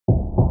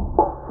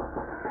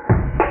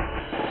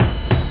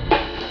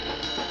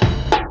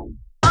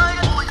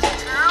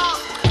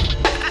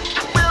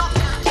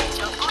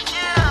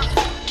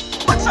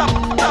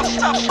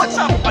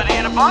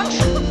bunch?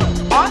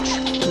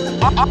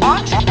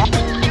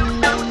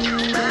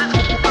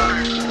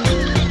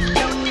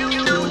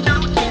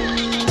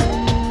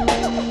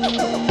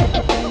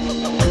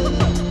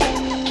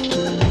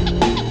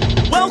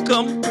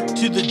 Welcome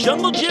to the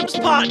Jungle Gyms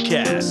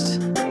podcast.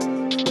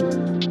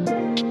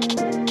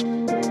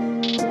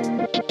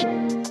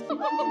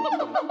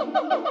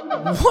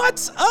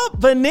 What's up,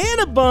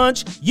 Banana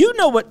Bunch? You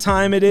know what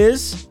time it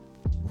is,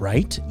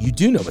 right? You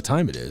do know what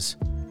time it is.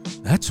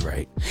 That's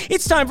right.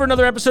 It's time for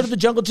another episode of the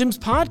Jungle Gyms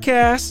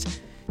podcast.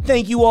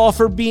 Thank you all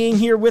for being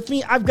here with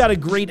me. I've got a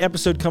great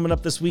episode coming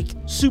up this week.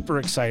 Super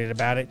excited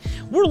about it.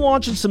 We're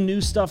launching some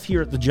new stuff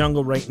here at the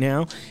Jungle right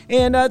now,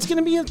 and it's going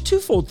to be a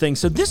twofold thing.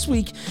 So this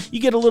week, you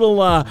get a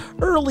little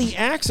early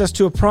access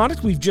to a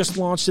product we've just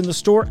launched in the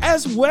store,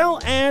 as well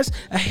as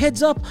a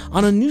heads up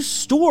on a new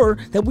store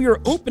that we are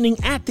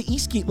opening at the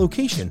Eastgate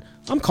location.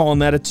 I'm calling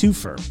that a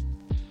twofer.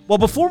 Well,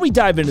 before we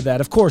dive into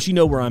that, of course, you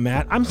know where I'm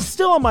at. I'm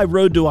still on my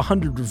road to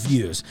 100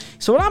 reviews.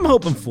 So what I'm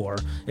hoping for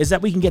is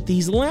that we can get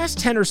these last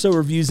 10 or so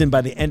reviews in by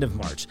the end of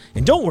March.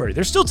 And don't worry,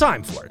 there's still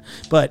time for it.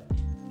 But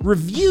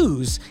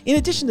reviews, in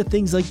addition to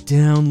things like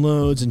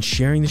downloads and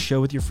sharing the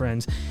show with your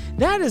friends,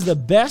 that is the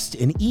best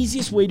and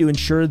easiest way to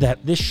ensure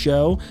that this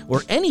show,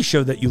 or any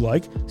show that you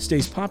like,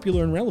 stays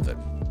popular and relevant.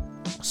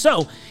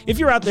 So if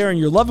you're out there and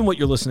you're loving what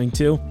you're listening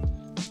to,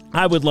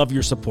 I would love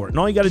your support. And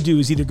all you got to do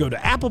is either go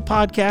to Apple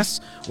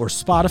Podcasts or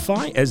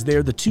Spotify, as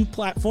they're the two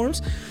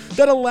platforms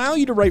that allow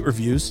you to write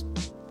reviews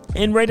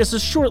and write us a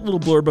short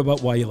little blurb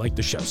about why you like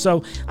the show.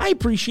 So I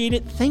appreciate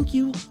it. Thank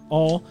you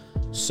all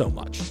so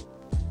much.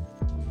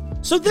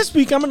 So this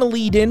week, I'm going to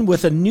lead in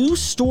with a new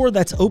store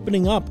that's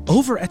opening up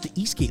over at the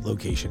Eastgate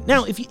location.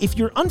 Now, if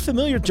you're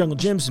unfamiliar with Jungle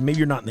Gyms and maybe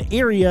you're not in the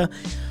area,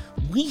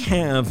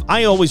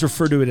 I always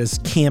refer to it as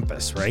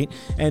campus, right?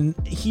 And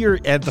here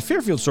at the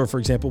Fairfield store, for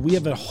example, we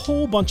have a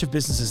whole bunch of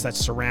businesses that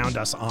surround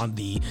us on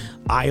the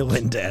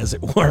island, as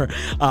it were.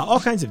 All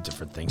kinds of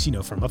different things,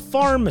 from a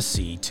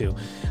pharmacy to,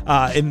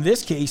 in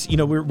this case,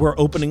 we're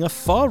opening a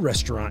pho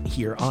restaurant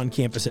here on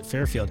campus at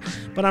Fairfield.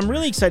 But I'm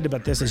really excited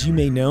about this. As you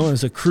may know,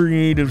 as a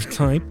creative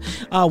type,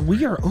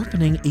 we are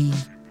opening a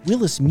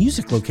Willis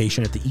music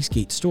location at the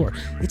Eastgate store.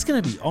 It's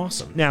going to be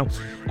awesome. Now,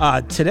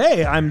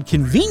 today I'm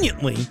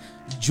conveniently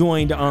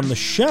joined on the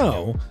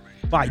show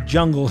by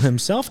Jungle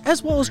himself,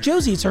 as well as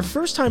Josie. It's our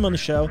first time on the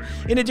show,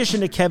 in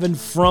addition to Kevin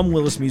from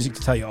Willis Music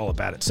to tell you all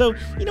about it. So,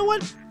 you know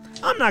what?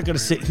 I'm not going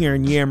to sit here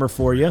and yammer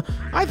for you.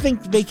 I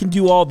think they can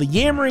do all the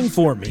yammering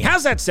for me.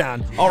 How's that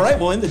sound? All right,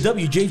 well, in the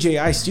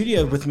WJJI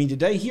studio with me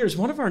today, here's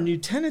one of our new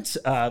tenants,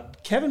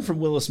 Kevin from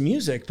Willis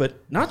Music, but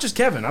not just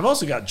Kevin. I've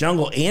also got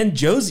Jungle and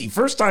Josie.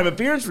 First time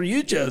appearance for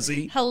you,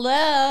 Josie.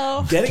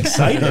 Hello. Get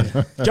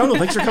excited. Jungle,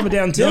 thanks for coming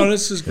down, too. No,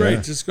 this is great. Yeah.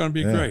 This is going to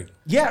be great.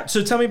 Yeah,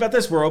 so tell me about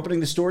this. We're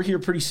opening the store here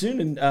pretty soon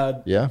in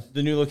the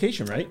new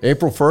location, right?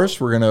 April 1st,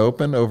 we're going to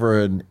open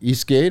over in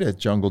Eastgate at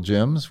Jungle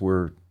Gyms.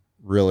 We're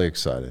really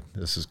excited.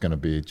 This is going to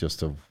be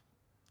just a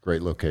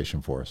great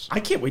location for us. I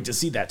can't wait to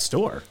see that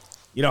store.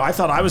 I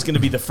thought I was going to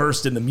be the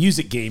first in the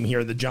music game here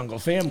in the Jungle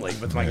family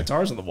with my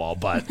guitars on the wall,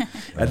 but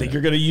I think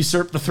you're going to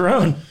usurp the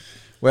throne.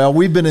 Well,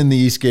 we've been in the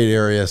Eastgate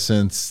area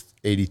since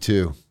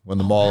 '82 when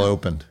the mall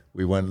opened.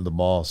 We went to the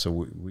mall, so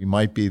we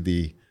might be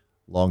the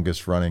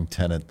longest running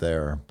tenant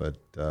there, but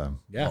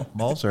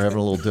malls are having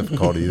a little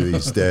difficulty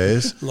these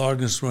days.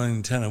 Longest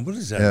running tenant. What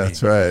does that mean?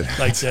 That's right.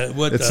 Like that?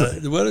 What is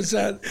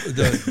that?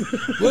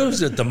 What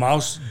is it? The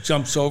mouse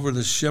jumps over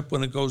the ship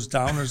when it goes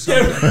down or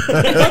something?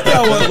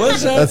 What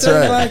is that? That's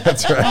right. Like?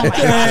 That's right.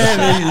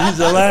 And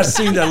the last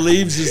thing that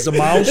leaves is the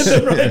mouse.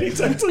 Right,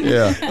 exactly.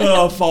 Yeah.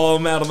 Oh, follow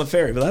him out on the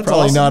ferry. But that's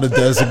probably awesome. Not a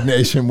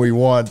designation we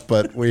want,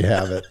 but we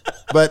have it.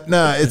 But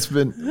no,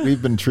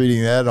 we've been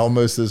treating that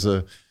almost as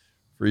a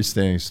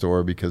freestanding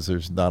store because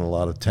there's not a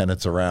lot of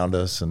tenants around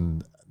us,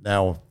 and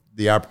now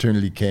the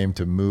opportunity came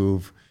to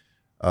move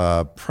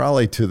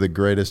probably to the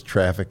greatest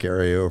traffic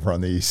area over on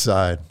the east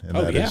side, and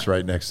that is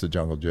right next to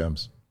Jungle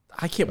Gyms.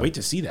 I can't wait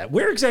to see that.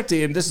 Where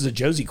exactly, and this is a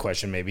Josie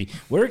question maybe,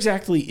 where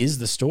exactly is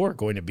the store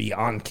going to be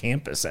on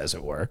campus, as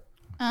it were?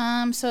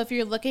 So if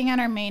you're looking at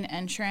our main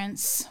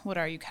entrance, what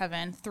are you,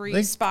 Kevin?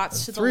 Three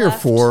spots to the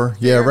left? 3 or 4.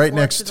 Yeah, right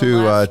next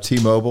to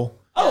T-Mobile.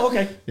 Oh,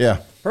 okay.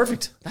 Yeah.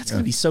 Perfect. That's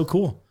going to be so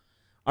cool.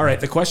 All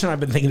right, the question I've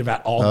been thinking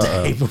about all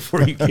day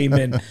before you came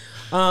in.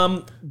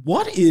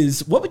 What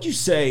would you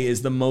say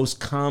is the most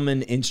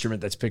common instrument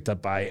that's picked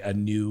up by a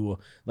new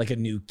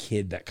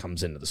kid that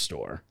comes into the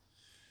store?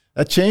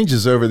 That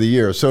changes over the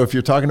years. So if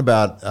you're talking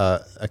about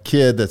a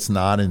kid that's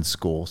not in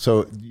school,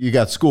 so you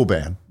got school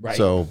band. Right.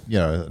 So,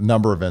 a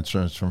number of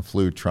instruments from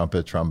flute,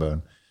 trumpet,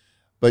 trombone.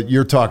 But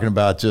you're talking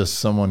about just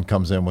someone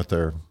comes in with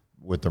their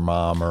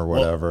mom or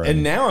whatever. Well,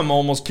 and now I'm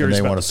almost curious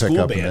about the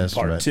school band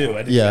part too.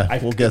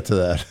 We'll get to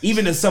that.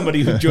 Even as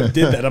somebody who did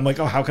that, I'm like,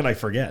 oh, how can I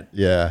forget?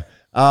 Yeah.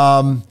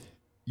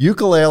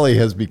 Ukulele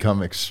has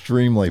become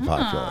extremely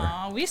popular.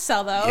 Oh, we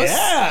sell those.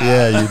 Yeah.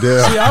 Yeah, you do.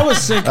 See, I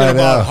was thinking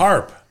about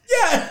harp.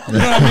 Yeah. You know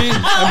what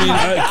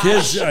I mean?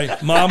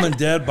 Kids, mom and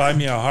dad buy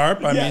me a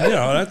harp. I mean,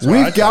 that's what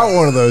We've got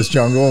one of those,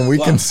 Jungle, and we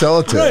can sell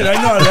it to Right, you.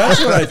 I know. That's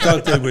what I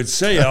thought they would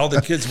say. All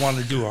the kids want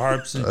to do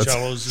harps and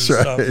cellos and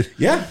right. stuff.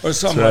 Yeah. Or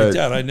something That's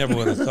like right. that. I never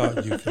would have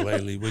thought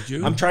ukulele, would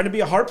you? I'm trying to be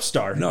a harp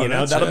star. No,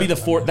 that's that'll it. be the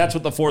fourth. That's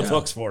what the fourth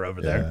hook's for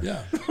over there.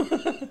 Yeah.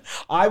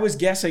 I was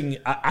guessing.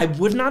 I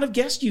would not have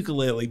guessed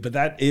ukulele, but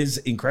that is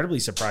incredibly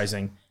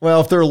surprising.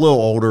 Well, if they're a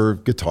little older,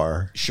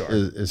 guitar Sure.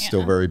 is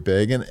still very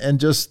big. And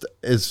just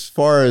as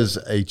far as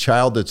a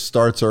child that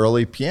starts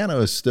early, piano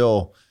is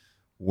still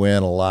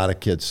when a lot of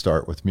kids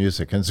start with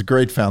music. And it's a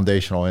great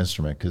foundational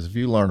instrument because if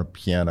you learn a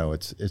piano,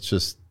 it's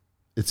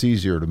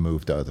easier to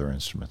move to other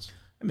instruments.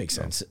 That makes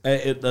sense.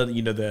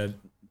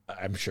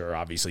 I'm sure,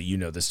 obviously, you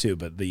know this too,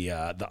 but the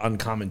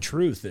uncommon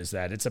truth is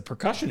that it's a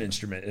percussion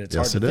instrument, and it's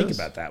hard to think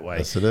about that way.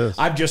 Yes, it is.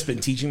 I've just been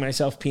teaching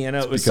myself piano.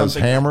 It was Because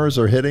something, hammers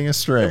are hitting a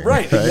string.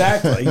 right?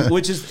 Exactly.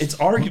 It's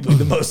arguably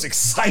the most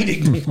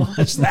exciting to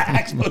watch,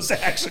 the most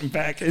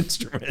action-packed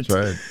instrument. That's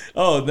right.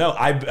 Oh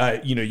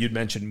no, you'd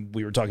mentioned,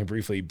 we were talking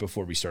briefly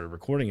before we started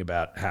recording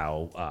about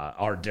how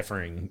our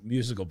differing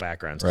musical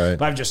backgrounds. Right.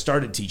 But I've just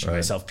started teaching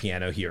myself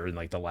piano here in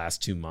like the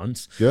last 2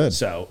 months. Good.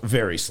 So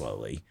very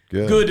slowly.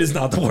 Good. Good is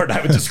not the word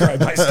I would describe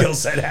my skill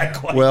set at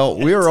quite Well,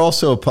 yet. we are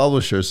also a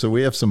publisher, so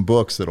we have some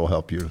books that'll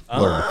help you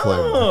learn to play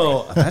more.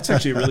 Oh, that's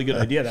actually a really good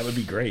idea. That would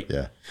be great.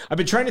 Yeah. I've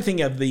been trying to think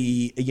of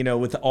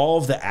with all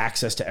of the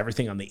access to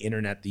everything on the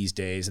internet these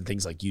days and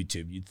things like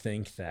YouTube, you'd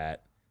think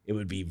that it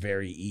would be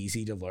very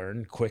easy to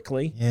learn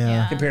quickly.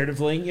 Yeah.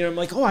 Comparatively. I'm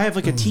like, I have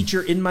like a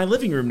teacher in my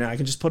living room now. I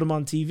can just put him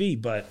on TV.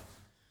 But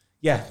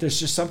yeah, there's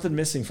just something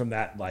missing from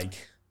that. Like,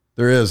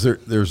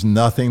 There's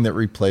nothing that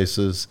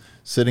replaces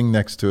sitting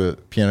next to a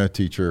piano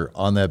teacher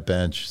on that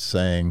bench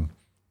saying,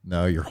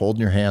 no, you're holding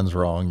your hands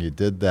wrong. You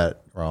did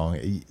that wrong.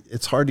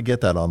 It's hard to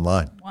get that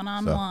online.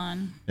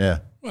 One-on-one. Yeah.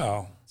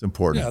 Well, it's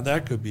important. yeah,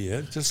 that could be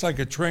it. Just like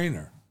a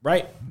trainer.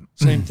 right.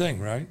 Same thing,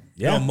 right?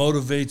 Yeah.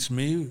 Motivates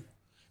me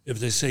if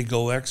they say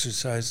go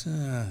exercise.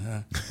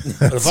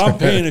 But if I'm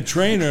paying a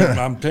trainer and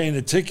I'm paying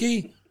a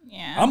tickie,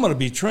 Yeah. I'm going to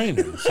be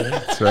training. See?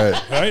 That's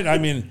right. Right? I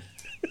mean,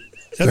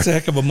 that's a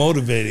heck of a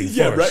motivating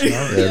force. right. You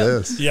know? It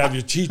is. You have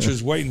your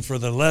teachers waiting for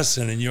the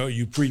lesson and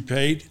you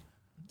prepaid.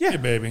 Yeah. Hey,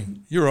 baby,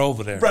 you're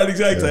over there. Right,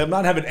 exactly. I'm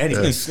not having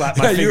anything slap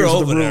my Yeah, you're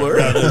fingers with over a there.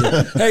 ruler.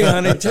 brother. Hey,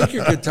 honey, take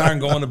your guitar and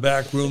go in the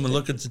back room and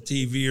look at the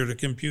TV or the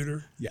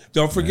computer. Yeah.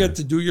 Don't forget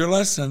to do your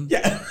lesson.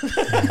 Yeah.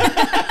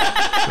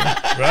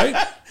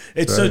 Right?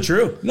 It's so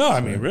true. No,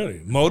 I mean,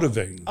 really,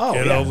 motivating. Oh,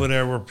 Get yeah. over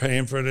there. We're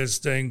paying for this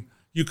thing.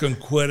 You can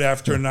quit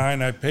after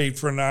 9. I paid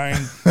for 9.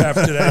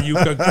 After that, you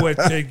can quit.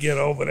 Kid, get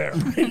over there.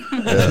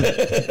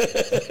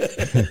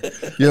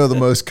 The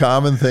most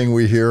common thing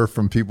we hear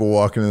from people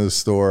walking into the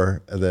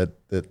store that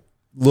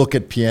look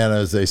at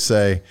pianos, they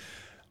say,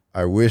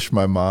 I wish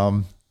my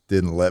mom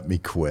didn't let me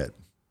quit.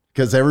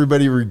 Because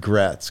everybody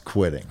regrets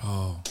quitting.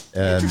 Oh,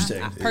 And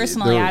Interesting.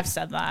 Personally, there- I've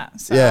said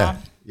that. So.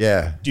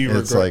 Yeah. Do you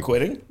It's regret like,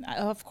 quitting?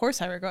 Of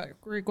course, I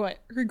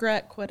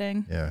regret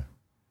quitting. Yeah.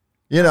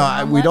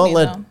 Mom We let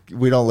don't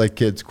me, let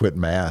kids quit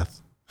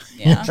math.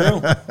 Yeah.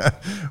 True.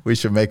 We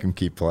should make them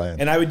keep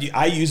playing. And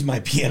I use my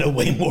piano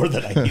way more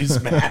than I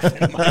use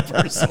math in my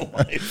personal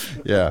life.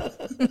 Yeah.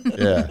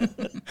 Yeah.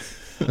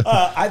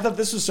 I thought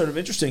this was sort of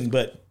interesting,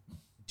 but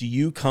do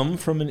you come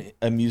from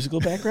a musical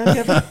background,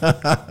 Kevin?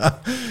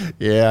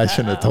 Yeah, I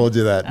shouldn't have told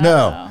you that.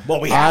 No. Well,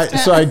 we have to.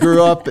 So I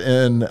grew up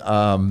in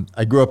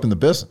the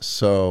business.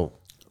 So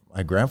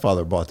my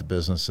grandfather bought the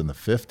business in the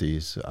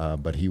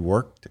 50s, but he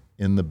worked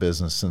in the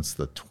business since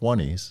the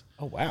 20s.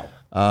 Oh,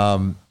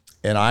 wow.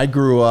 And I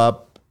grew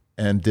up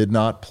and did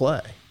not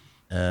play.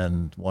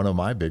 And one of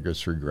my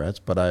biggest regrets,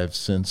 but I've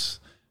since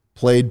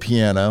played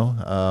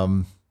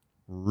piano,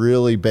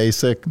 really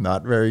basic,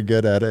 not very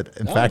good at it.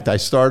 In fact, I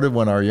started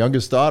when our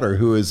youngest daughter,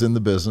 who is in the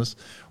business,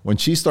 when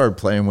she started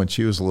playing when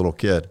she was a little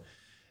kid.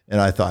 And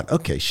I thought,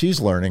 okay,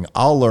 she's learning,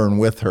 I'll learn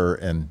with her.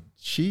 And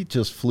she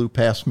just flew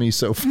past me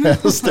so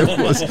fast.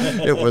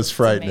 It was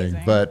frightening.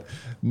 amazing. But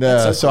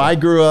no, so cool. I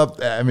grew up,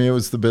 it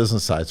was the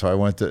business side. So I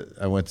went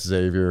to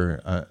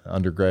Xavier,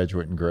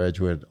 undergraduate and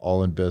graduate,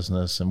 all in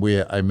business. And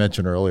I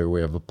mentioned earlier,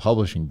 we have a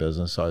publishing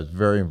business. So I was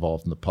very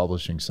involved in the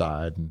publishing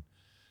side. And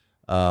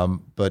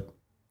but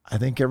I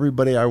think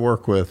everybody I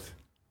work with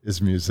is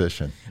a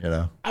musician,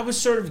 I was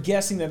sort of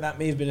guessing that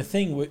may have been a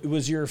thing.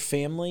 Was your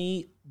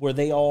family, were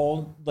they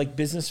all like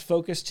business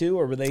focused too,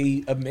 or were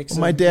they a mix of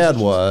My dad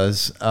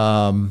musicians?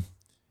 was,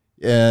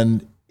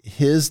 and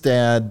his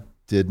dad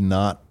did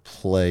not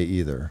play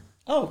either.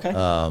 Oh, okay.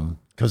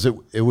 Because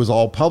it was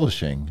all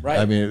publishing. Right.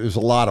 I mean, it was a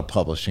lot of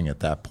publishing at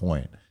that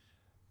point.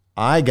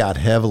 I got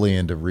heavily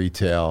into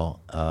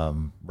retail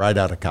right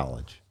out of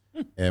college,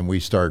 and we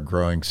started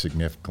growing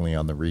significantly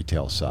on the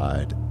retail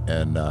side,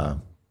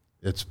 and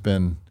it's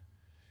been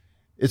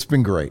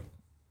great.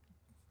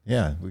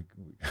 Yeah, we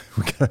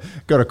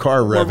got a car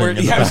revving.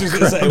 in the I was just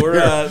going to say,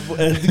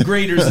 the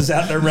Graders is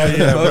out there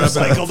revving a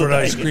motorcycle for an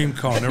ice today. cream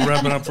cone. They're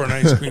revving up for an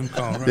ice cream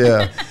cone. Right?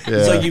 Yeah.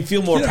 It's like you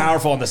feel more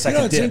powerful on the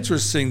second It's dip.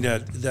 interesting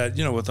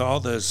that with all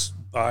this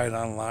buy it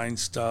online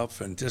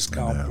stuff and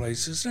discount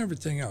places and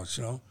everything else,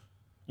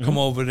 Come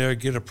over there,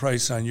 get a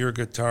price on your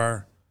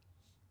guitar,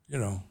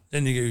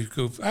 Then you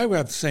go. I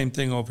have the same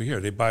thing over here.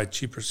 They buy it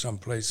cheaper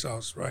someplace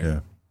else, right? Yeah.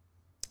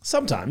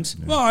 Sometimes.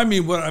 Well,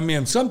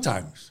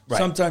 sometimes. Right.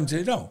 Sometimes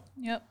they don't.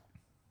 Yep.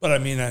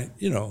 But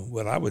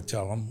what I would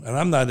tell them, and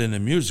I'm not in the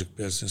music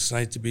business, and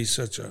I hate to be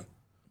such a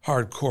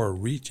hardcore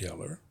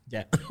retailer.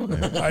 Yeah.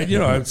 I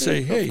would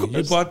say, hey,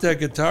 you bought that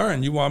guitar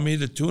and you want me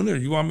to tune it, or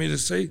you want me to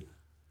say,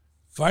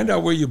 find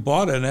out where you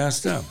bought it and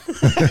ask them.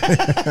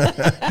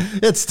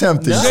 It's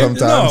tempting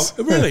sometimes.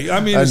 No, really.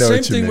 I mean, I know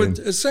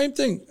the same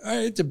thing. I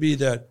hate to be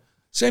that.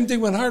 Same thing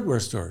with hardware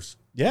stores.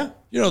 Yeah.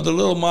 The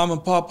little mom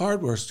and pop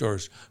hardware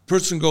stores.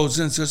 Person goes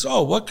in and says,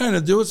 oh, what kind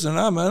of do it? And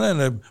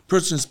the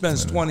person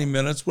spends 20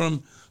 minutes with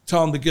them,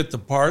 tell them to get the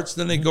parts.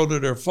 Then they go to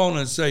their phone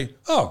and say,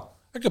 oh,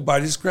 I could buy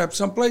this crap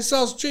someplace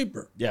else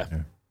cheaper. Yeah.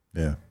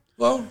 Yeah.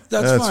 Well,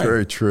 that's fine.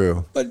 very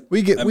true. But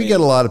we get a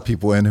lot of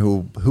people in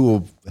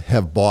who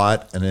have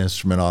bought an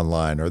instrument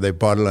online, or they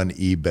bought it on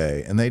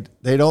eBay, and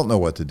they don't know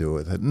what to do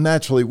with it. And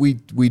naturally, we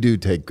do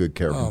take good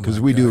care of them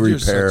because we do repair.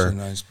 You're such a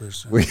nice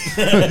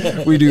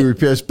person. We do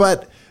repairs,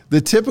 but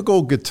the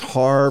typical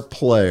guitar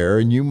player,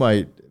 and you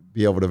might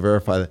be able to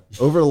verify that,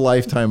 over the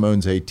lifetime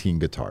owns 18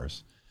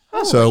 guitars.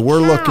 So we're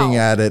looking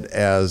at it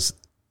as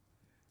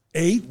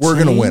 18? We're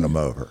going to win them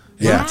over.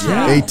 Yeah,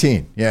 Wow.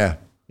 18. Yeah.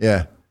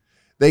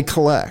 They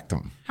collect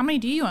them. How many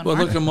do you own? Well,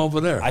 Mark? look them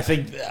over there. I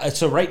think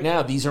so. Right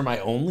now, these are my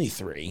only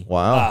 3.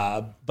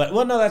 Wow.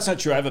 No, that's not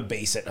true. I have a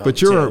bass at home.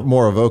 But you're too.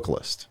 more a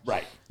vocalist.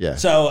 Right. Yeah.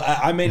 So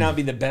I may not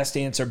be the best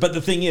answer, but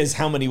the thing is,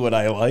 how many would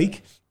I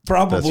like?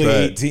 Probably That's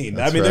right. 18.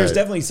 That's I mean, there's right.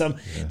 definitely some.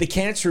 Yeah. The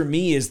catch for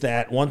me is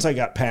that once I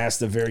got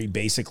past the very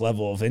basic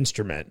level of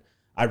instrument,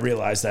 I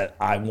realized that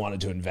I wanted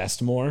to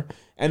invest more.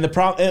 And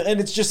and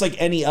it's just like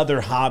any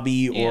other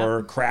hobby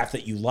or craft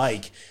that you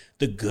like.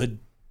 The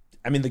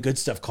good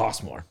stuff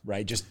costs more,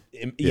 right? Just,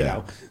 you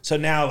know. So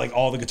now, like,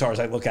 all the guitars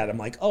I look at, I'm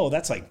like, oh,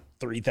 that's like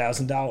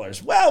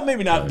 $3,000. Well,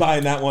 maybe not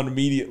buying that one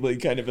immediately,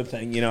 kind of a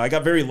thing. I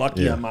got very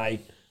lucky on my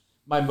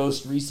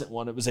most recent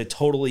one. It was a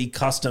totally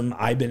custom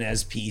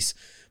Ibanez piece,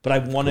 but I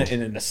won it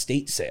in an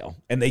estate sale,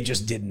 and they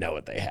just didn't know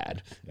what they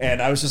had.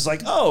 And I was just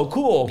like, oh,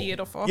 cool.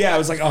 Beautiful. Yeah, it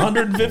was like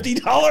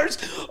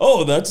 $150.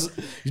 Oh, that's,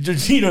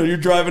 you're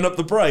driving up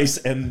the price.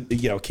 And,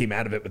 came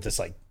out of it with this,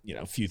 like,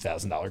 few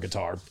 $1,000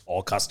 guitar,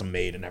 all custom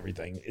made and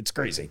everything. It's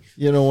crazy.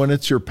 When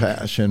it's your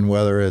passion,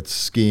 whether it's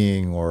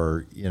skiing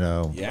or, I'm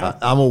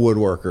a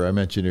woodworker. I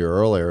mentioned you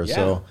earlier. Yeah.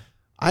 So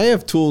I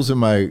have tools in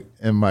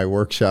my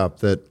workshop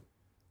that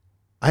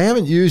I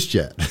haven't used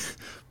yet.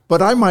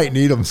 But I might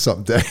need them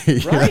someday,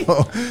 right.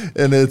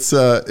 And it's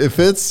if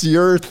it's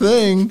your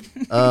thing,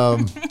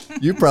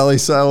 you probably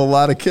sell a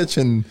lot of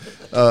kitchen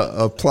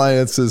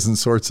appliances and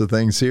sorts of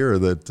things here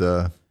that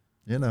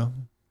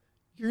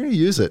you're going to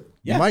use it.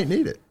 Yeah. You might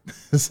need it.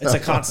 So. It's a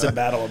constant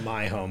battle in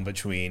my home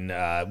between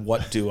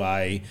what do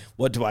I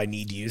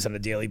need to use on a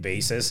daily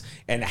basis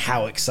and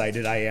how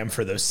excited I am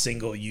for those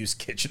single-use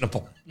kitchen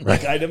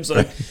items.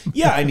 Like,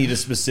 I need a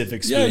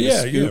specific spoon.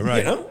 Yeah,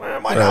 right.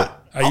 Why not?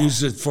 I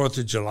used it 4th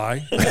of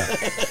July.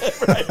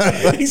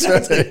 Right.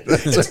 Exactly.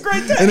 It's a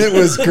great day. And it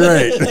was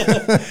great.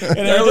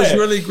 That was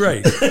really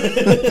great.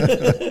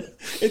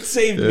 It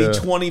saved me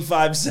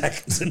 25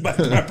 seconds in my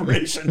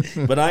preparation,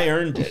 but I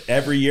earned it.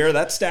 Every year,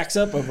 that stacks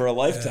up over a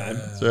lifetime.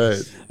 That's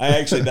right.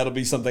 That'll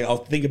be something I'll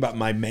think about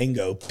my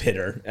mango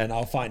pitter, and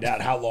I'll find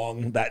out how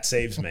long that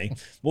saves me.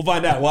 We'll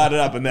find out. We'll add it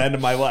up in the end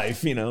of my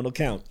life. It'll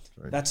count.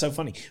 Right. That's so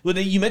funny. Well,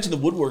 you mentioned the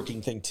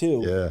woodworking thing,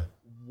 too. Yeah.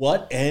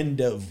 What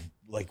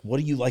what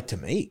do you like to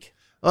make?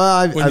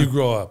 When you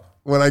grow up.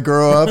 When I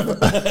grow up,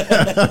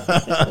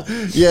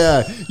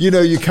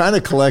 you kind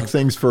of collect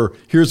things for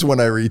here's when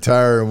I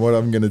retire and what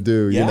I'm going to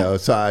do.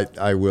 So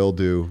I will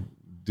do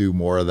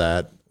more of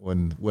that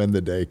when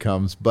the day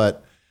comes.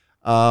 But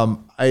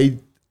I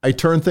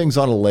turn things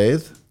on a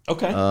lathe.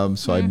 Okay.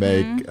 So I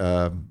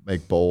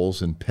make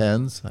bowls and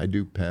pens. I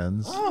do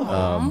pens.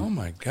 Oh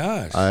my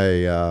gosh.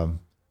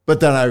 But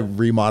then I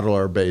remodel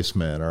our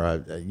basement, or I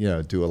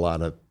do a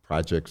lot of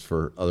projects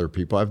for other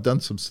people. I've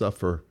done some stuff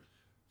for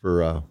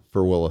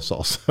Willis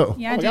also.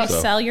 Yeah, do you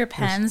sell your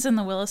pens in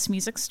the Willis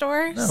music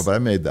stores? No, but I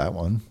made that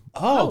one.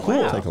 Oh,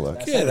 cool. Take a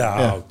look. Get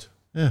out.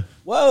 Yeah.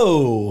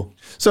 Whoa.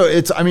 So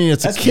it's a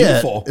kit.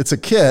 Beautiful. It's a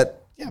kit.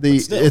 Yeah,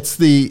 it's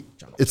the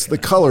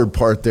colored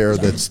part there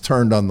that's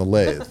turned on the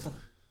lathe.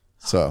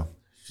 So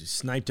she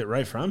sniped it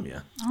right from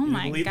you. Oh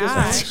my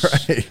gosh.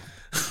 That's right.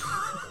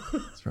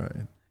 That's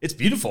right. It's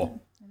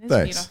beautiful.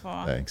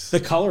 Beautiful. Thanks. The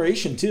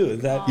coloration too.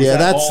 That's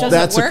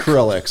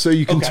acrylic. So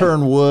you can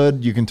turn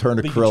wood, you can turn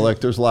acrylic.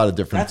 There's a lot of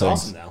different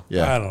things. That's awesome now.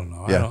 Yeah. I don't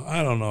know. Yeah.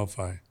 I don't know if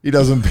I. He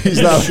doesn't. He's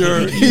not.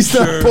 Sure, he's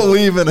not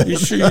believing it. You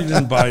sure you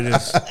didn't buy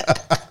this?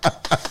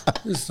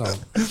 Just don't.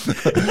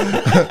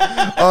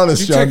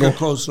 Honest, you take Jungle. a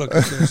close look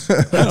at this.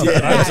 I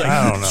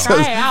don't know.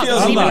 Try it out.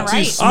 It's even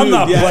right. I'm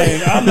not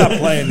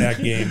playing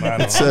that game.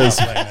 It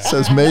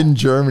says made in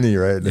Germany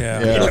right now.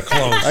 Yeah.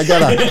 Close. I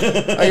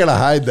gotta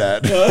hide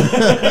that.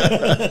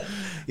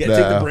 Take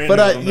the brand. But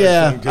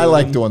I I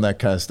like doing that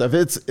kind of stuff.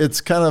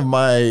 It's kind of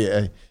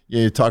my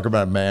you talk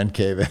about man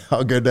cave.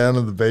 I'll go down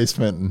to the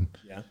basement and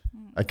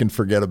I can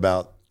forget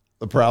about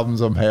the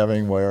problems I'm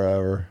having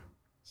wherever.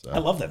 So. I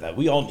love that.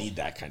 We all need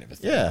that kind of a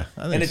thing. Yeah,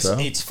 I think so.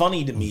 And it's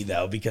funny to me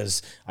though,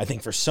 because I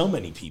think for so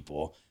many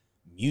people,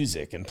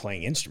 music and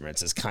playing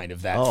instruments is kind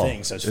of that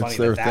thing. So it's funny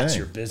that's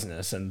your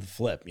business and the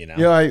flip, you know?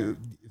 Yeah,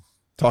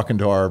 talking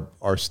to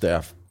our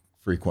staff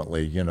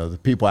frequently, you know, the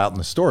people out in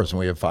the stores, and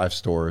we have 5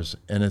 stores,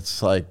 and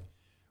it's like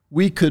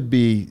we could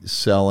be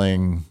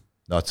selling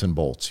nuts and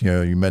bolts. You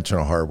know, you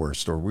mentioned a hardware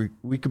store.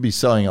 We could be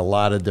selling a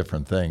lot of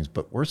different things,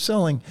 but we're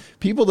selling,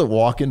 people that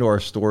walk into our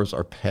stores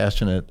are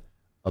passionate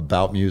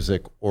about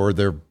music, or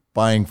they're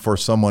buying for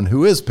someone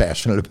who is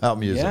passionate about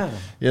music. Yeah.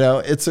 You know,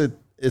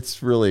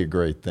 it's really a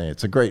great thing.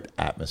 It's a great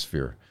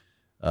atmosphere.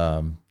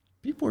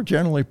 People are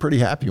generally pretty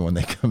happy when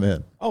they come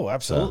in. Oh,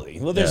 absolutely.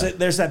 So, well,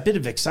 there's that bit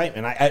of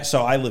excitement.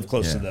 So I live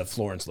close to the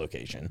Florence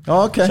location.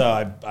 Oh, okay.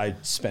 So I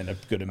spend a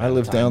good amount of time. I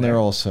live down there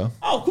also.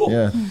 Oh, cool.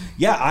 Yeah.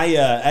 Yeah,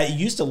 I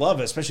used to love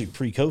it, especially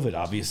pre-COVID,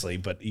 obviously,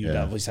 but you'd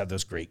always have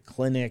those great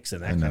clinics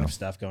and that kind of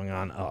stuff going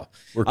on. Oh,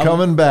 we're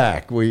coming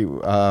back. We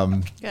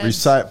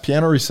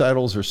piano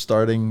recitals are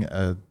starting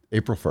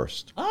April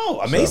 1st.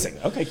 Oh, amazing.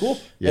 So, okay, cool.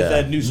 Yeah. At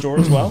that new store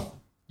as well?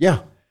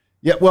 Yeah.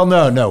 Well,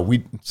 no.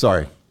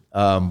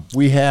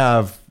 We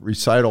have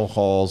recital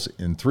halls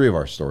in 3 of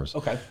our stores.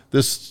 Okay.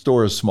 This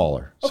store is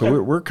smaller. Okay.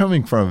 So we're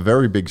coming from a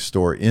very big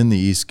store in the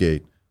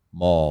Eastgate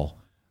Mall,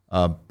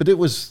 but it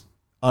was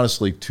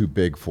honestly too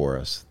big for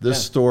us.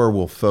 This store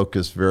will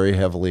focus very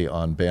heavily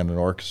on band and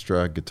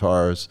orchestra,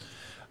 guitars.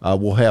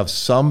 We'll have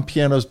some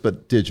pianos,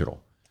 but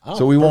digital. Oh,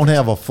 so we won't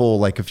have a full,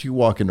 like if you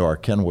walk into our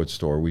Kenwood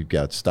store, we've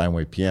got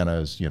Steinway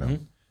pianos,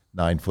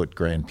 9-foot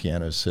grand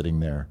pianos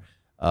sitting there.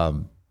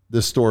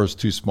 This store is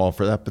too small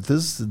for that, but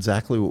this is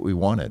exactly what we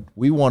wanted.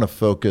 We want to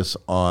focus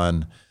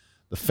on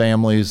the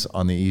families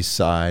on the east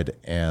side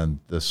and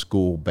the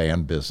school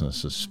band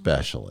business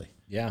especially.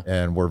 Yeah.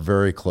 And we're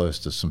very close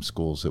to some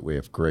schools that we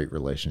have great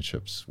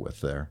relationships with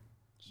there.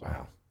 So,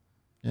 wow.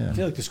 Yeah. I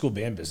feel like the school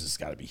band business has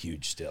got to be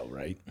huge still,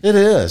 right? It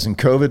is. And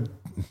COVID,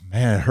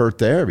 man, it hurt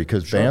there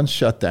because bands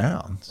shut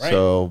down. Right.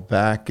 So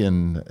back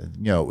in,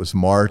 it was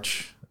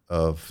March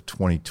of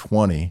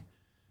 2020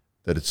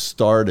 that it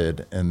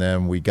started, and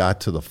then we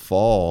got to the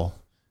fall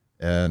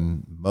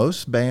and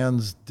most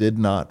bands did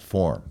not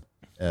form.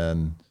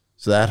 And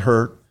so that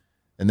hurt.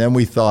 And then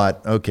we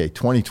thought, okay,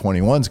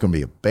 2021 is going to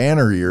be a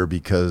banner year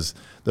because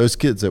those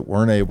kids that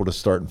weren't able to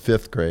start in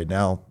 5th grade,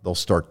 now they'll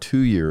start 2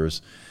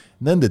 years.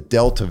 And then the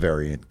Delta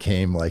variant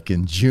came like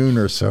in June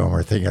or so, and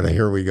we're thinking,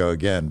 here we go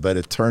again. But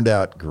it turned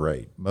out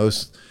great.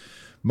 Most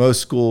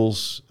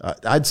schools,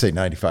 I'd say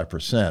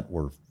 95%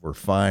 were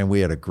fine.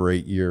 We had a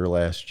great year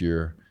last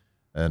year.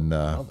 And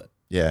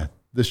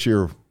this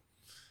year,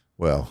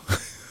 well,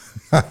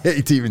 I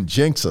hate to even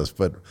jinx us,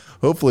 but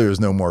hopefully there's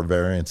no more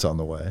variants on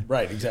the way.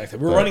 Right, exactly.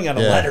 We're running out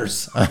of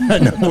letters. I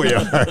know we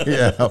are.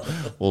 Yeah,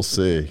 we'll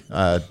see.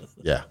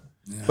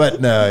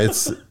 But no,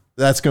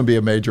 that's going to be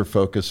a major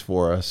focus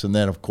for us. And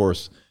then, of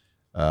course,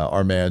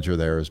 our manager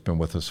there has been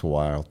with us a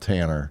while,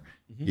 Tanner.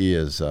 Mm-hmm.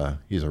 He's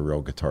a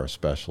real guitar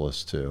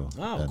specialist too.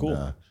 Oh,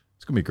 cool.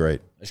 It's going to be great.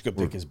 I should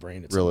go pick his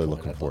brain. Really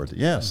looking forward to it.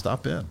 Yeah,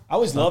 stop in. I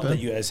always loved that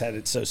you guys had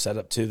it so set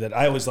up too that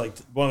I always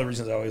liked, one of the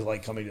reasons I always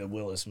liked coming to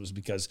Willis was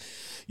because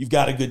you've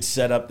got a good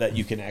setup that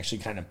you can actually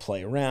kind of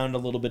play around a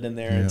little bit in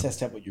there and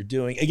test out what you're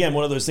doing. Again,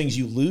 one of those things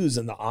you lose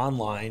in the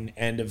online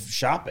end of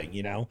shopping,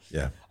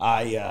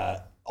 Yeah.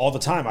 All the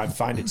time I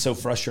find it so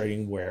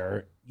frustrating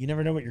where you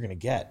never know what you're going to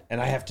get.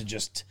 And I have to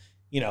just,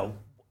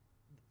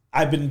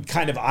 I've been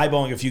kind of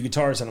eyeballing a few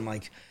guitars and I'm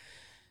like,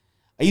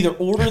 I either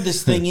order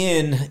this thing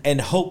in and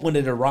hope when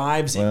it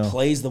arrives it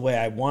plays the way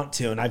I want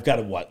to, and I've got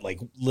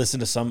to listen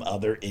to some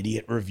other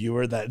idiot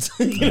reviewer that's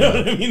what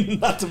I mean,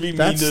 not to be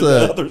mean to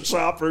the other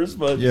shoppers,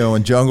 but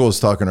when Jungle was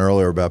talking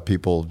earlier about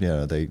people,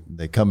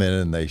 they come in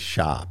and they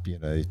shop,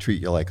 they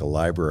treat you like a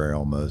library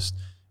almost,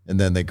 and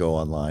then they go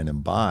online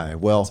and buy.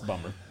 Well, that's a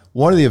bummer.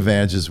 One of the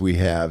advantages we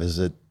have is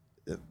that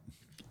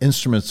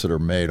instruments that are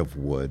made of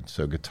wood,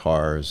 so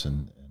guitars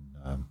and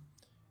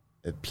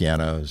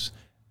pianos,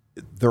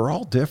 they're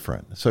all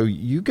different. So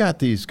you got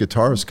these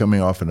guitars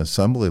coming off an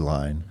assembly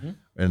line,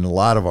 and a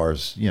lot of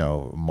ours,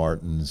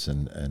 Martins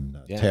and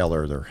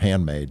Taylor, they're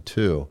handmade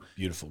too.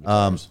 Beautiful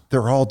guitars.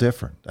 They're all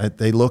different.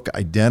 They look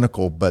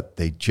identical, but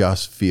they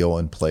just feel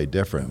and play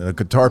different. And a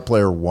guitar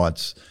player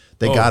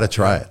they got to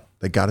try it.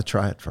 They got to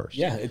try it first.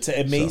 Yeah, it's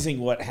amazing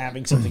what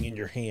having something in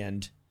your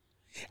hand.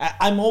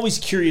 I'm always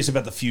curious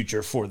about the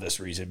future for this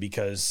reason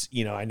because,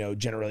 I know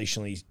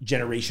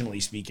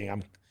generationally speaking,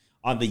 I'm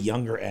on the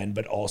younger end,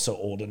 but also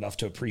old enough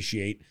to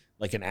appreciate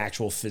like an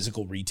actual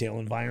physical retail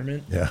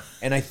environment. Yeah.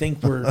 And I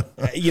think we're,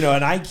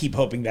 and I keep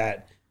hoping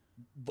that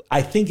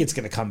I think it's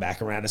going to come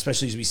back around,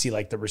 especially as we see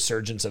like the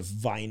resurgence of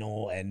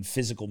vinyl and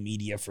physical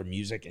media for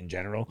music in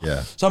general.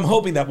 Yeah. So I'm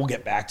hoping that we'll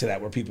get back to that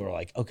where people are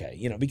like,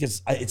 okay,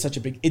 because it's such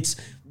it's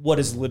what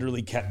has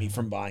literally kept me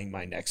from buying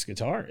my next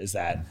guitar is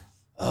that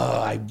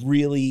I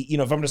really, if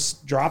I'm going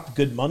to drop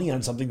good money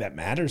on something that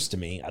matters to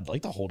me, I'd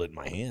like to hold it in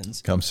my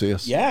hands. Come see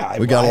us. Yeah,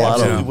 we got a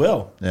lot of them.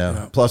 Will.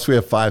 Yeah. Plus, we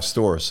have 5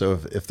 stores. So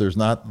if there's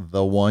not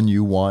the one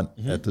you want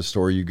at the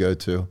store you go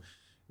to,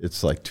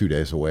 it's like 2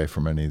 days away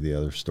from any of the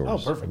other stores. Oh,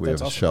 perfect. We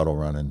That's have a awesome. shuttle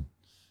running.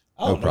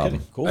 Oh, No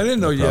problem. Cool. I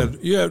didn't know you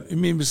had, I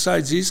mean,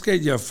 besides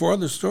Eastgate, you have 4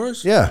 other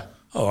stores? Yeah.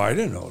 Oh, I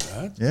didn't know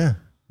that.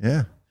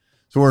 Yeah.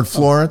 So we're in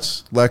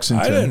Florence,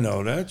 Lexington. I didn't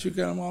know that. You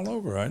got them all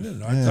over. I didn't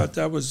know. I thought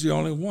that was the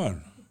only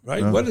one,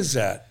 right? What is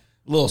that?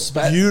 Little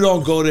spat. You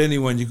don't go to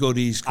anyone. You go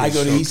to Eastgate. I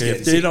go to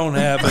Eastgate. If they don't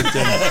have it,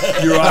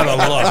 then you're out of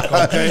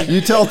luck. Okay.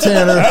 You tell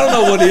Tanner. I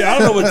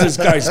don't know what this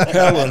guy's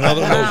peddling.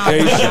 Other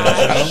locations.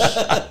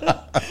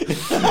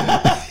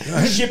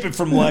 Ship it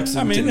from Lexington.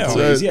 I mean, no.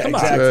 please. Yeah, Come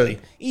on. exactly.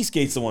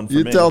 Eastgate's the one for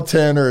You me. tell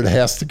Tanner it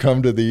has to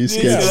come to the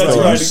Eastgate Yeah, store. that's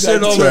right. You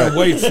Exactly. sit over and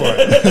wait for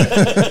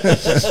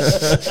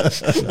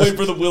it. Wait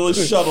for the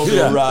Willis shuttle to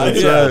Yeah. arrive.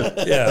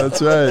 Yeah.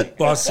 That's right.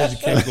 Boss said you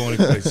can't go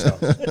anyplace else.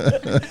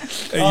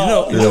 Hey,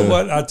 you know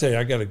what? I'll tell you,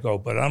 I got to go.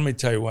 But let me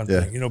tell you one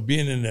thing.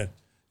 Being in an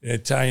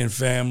Italian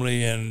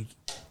family, and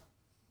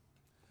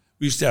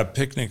we used to have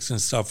picnics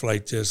and stuff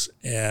like this,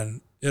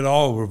 and it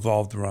all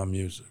revolved around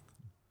music.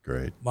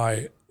 Great.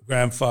 My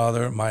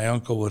grandfather, my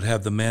uncle would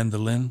have the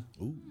mandolin.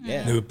 Ooh,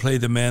 yeah. They would play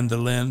the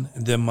mandolin,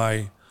 and then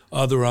my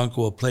other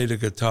uncle would play the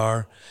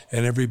guitar,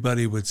 and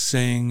everybody would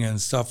sing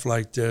and stuff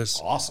like this.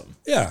 Awesome.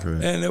 Yeah,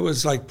 and it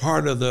was like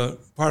part of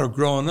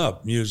growing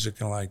up, music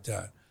and like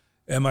that.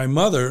 And my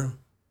mother,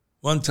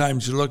 one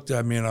time she looked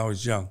at me, and I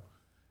was young,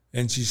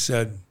 and she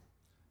said,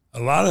 "A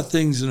lot of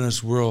things in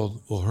this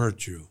world will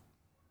hurt you,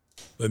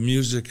 but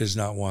music is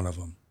not one of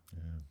them."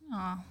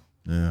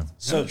 Yeah.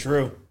 So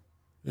true.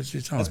 That's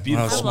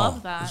beautiful. I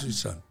love that. That's what she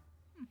said.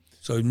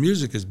 So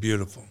music is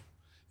beautiful,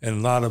 and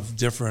a lot of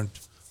different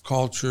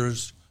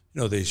cultures,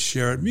 they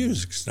share it.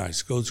 Music's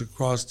nice. It goes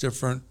across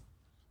different.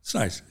 It's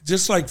nice.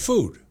 Just like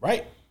food.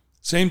 Right.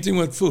 Same thing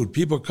with food.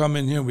 People come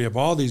in here. We have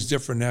all these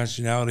different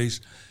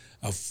nationalities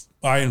of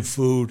buying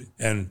food,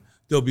 and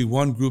there'll be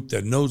one group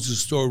that knows the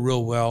store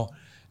real well,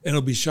 and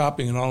it'll be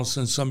shopping, and all of a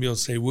sudden somebody will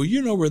say, "Well,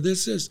 you know where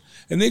this is?"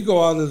 And they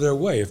go out of their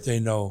way if they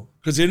know,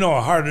 because they know how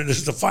hard it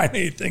is to find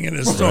anything in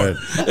the store.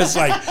 Right. It's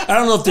like, I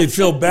don't know if they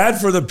feel bad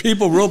for the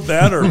people real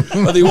bad or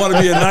they want to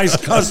be a nice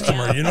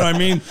customer. You know what I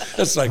mean?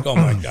 It's like, oh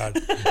my God,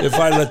 if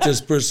I let this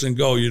person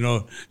go,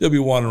 they'll be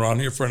wandering around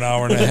here for an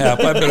hour and a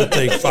half. I better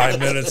take 5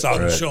 minutes out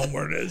and show them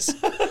where it is. So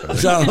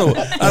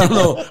I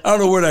don't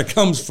know where that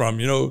comes from,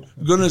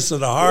 goodness of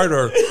the heart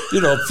or,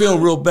 feel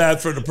real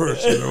bad for the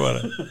person or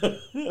whatever.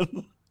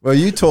 Well,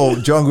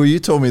 Jungle, you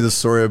told me the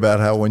story about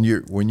how when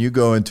you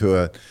go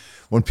into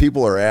when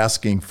people are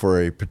asking for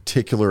a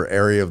particular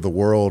area of the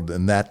world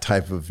and that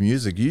type of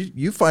music,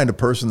 you find a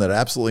person that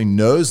absolutely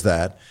knows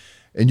that,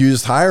 and you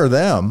just hire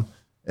them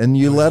and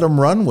you let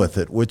them run with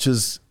it, which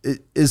is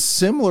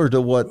similar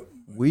to what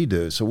we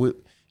do. So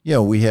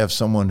we have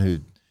someone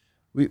who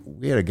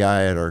we had a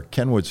guy at our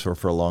Kenwood store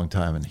for a long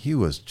time, and he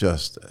was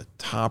just a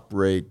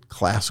top-rate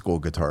classical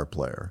guitar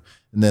player.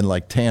 And then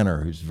like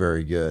Tanner, who's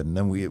very good. And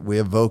then we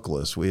have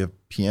vocalists, we have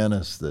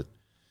pianists that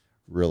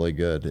really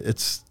good.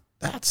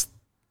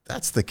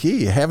 That's the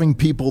key, having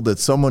people that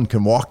someone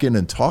can walk in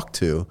and talk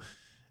to,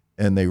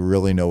 and they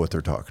really know what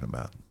they're talking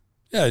about.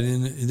 Yeah,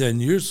 and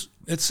then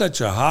it's such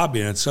a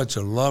hobby and it's such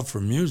a love for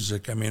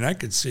music. I mean, I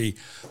could see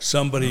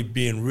somebody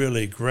being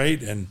really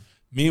great, and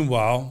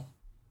meanwhile,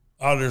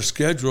 out of their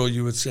schedule,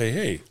 you would say,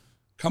 "Hey,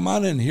 come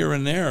on in here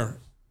and there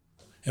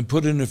and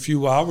put in a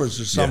few hours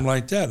or something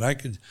like that."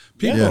 And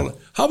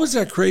how was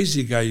that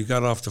crazy guy you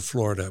got off the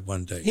floor that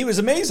one day? He was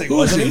amazing, Who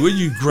was wasn't he? he? When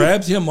you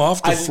grabbed him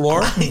off the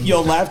floor?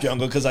 You'll laugh,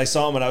 Jungle, because I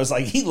saw him and I was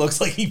like, he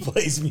looks like he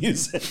plays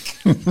music.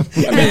 I mean,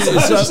 it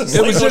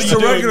was just a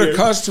regular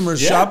customer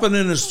Yeah. shopping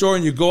in the store,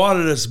 and you go out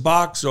of this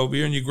box over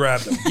here and you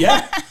grab him.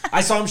 Yeah.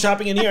 I saw him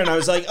shopping in here and I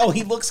was like, oh,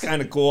 he looks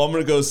kind of cool. I'm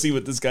going to go see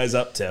what this guy's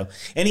up to.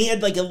 And he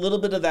had like a little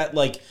bit of that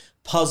like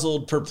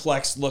puzzled,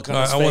 perplexed look on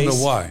his face. I wonder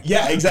why.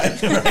 Yeah,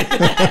 exactly. Right.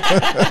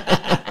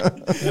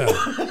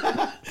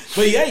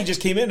 But yeah, he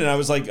just came in and I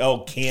was like,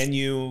 oh,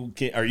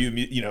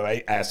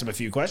 I asked him a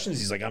few questions.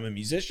 He's like, I'm a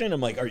musician. I'm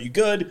like, are you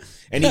good?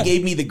 And he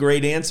gave me the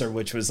great answer,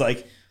 which was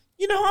like,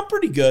 I'm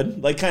pretty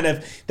good. Like kind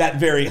of that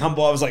very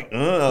humble. I was like,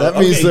 that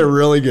means they're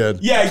really good.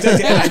 Yeah,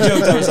 exactly. And I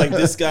joked. I was like,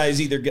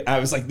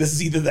 this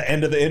is either the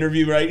end of the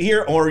interview right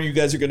here, or you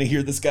guys are going to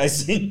hear this guy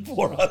sing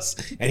for us.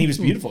 And he was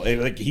beautiful.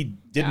 Like he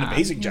did an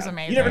amazing job.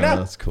 Amazing. You never know.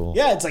 That's cool.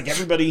 Yeah, it's like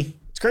everybody.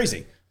 It's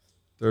crazy.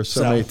 There are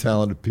so many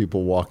talented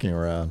people walking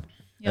around.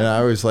 Yep. And I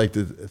always like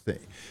to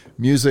think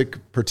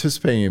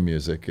participating in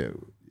music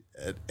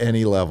at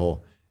any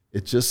level,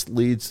 it just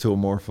leads to a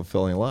more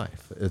fulfilling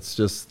life. It's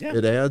just,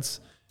 it adds...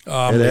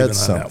 I'm it leaving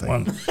adds on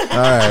something. that one.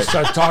 All right.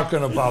 Start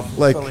talking about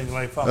fulfilling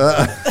life.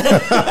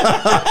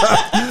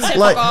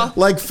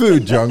 Like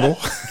food, Jungle.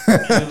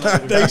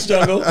 Thanks,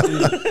 Jungle. All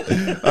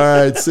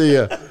right, see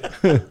ya.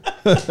 I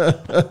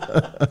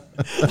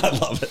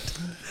love it.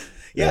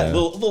 Yeah.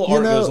 Little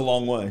art goes a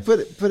long way.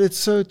 But it's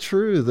so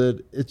true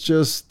that it's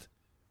just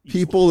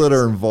people that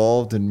are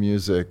involved in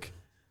music,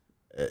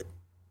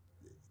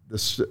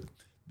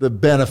 the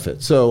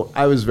benefit. So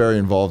I was very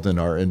involved in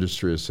our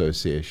industry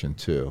association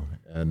too,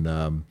 and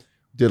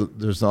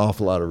there's an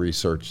awful lot of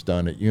research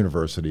done at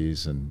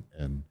universities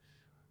and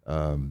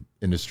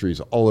industries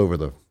all over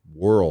the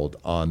world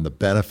on the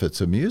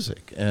benefits of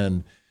music.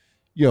 And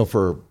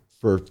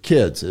for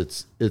kids,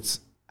 it's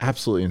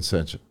absolutely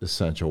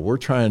essential. We're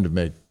trying to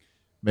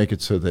make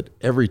it so that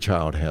every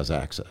child has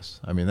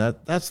access. I mean,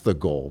 that's the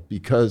goal,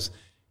 because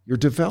you're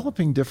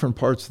developing different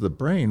parts of the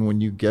brain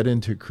when you get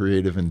into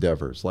creative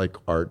endeavors like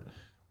art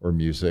or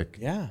music.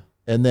 Yeah.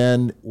 And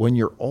then when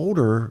you're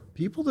older,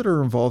 people that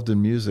are involved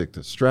in music,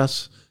 the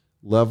stress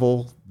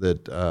level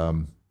that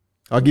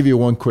I'll give you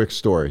one quick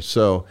story.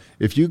 So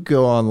if you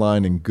go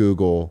online and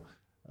Google,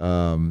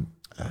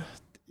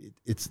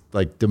 it's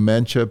like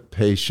dementia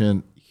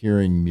patient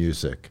hearing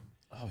music.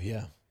 Oh,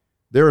 yeah.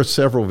 There are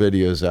several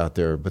videos out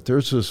there, but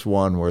there's this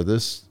one where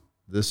this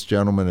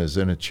gentleman is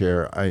in a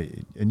chair.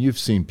 And you've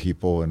seen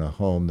people in a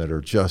home that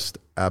are just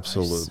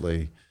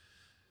absolutely,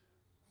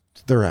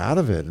 they're out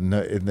of it, and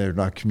they're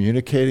not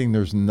communicating.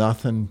 There's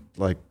nothing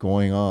like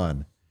going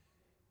on.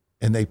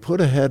 And they put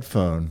a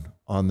headphone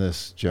on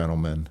this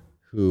gentleman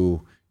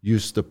who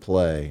used to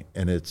play,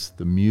 and it's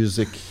the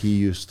music he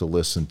used to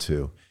listen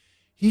to.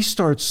 He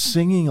starts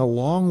singing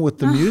along with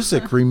the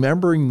music,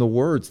 remembering the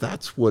words.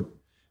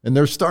 And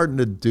they're starting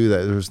to do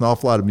that. There's an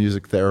awful lot of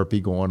music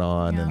therapy going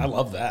on. Yeah. And I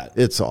love that.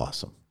 it's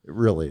awesome. It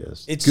really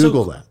is.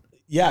 Google that.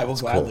 Yeah, I will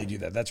gladly do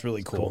that. That's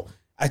really cool.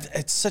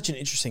 It's such an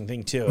interesting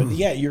thing too. And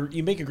yeah,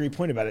 you make a great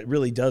point about it. It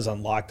really does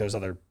unlock those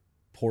other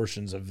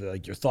portions of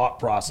like your thought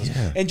process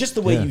and just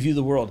the way you view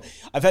the world.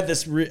 I've had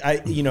this,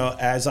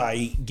 as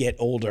I get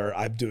older,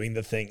 I'm doing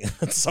the thing.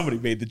 Somebody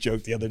made the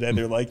joke the other day.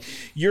 They're like,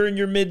 "You're in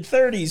your mid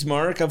 30s,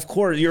 Mark. Of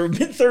course, you're a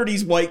mid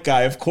 30s white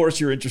guy. Of course,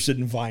 you're interested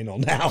in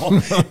vinyl now."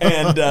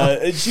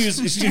 And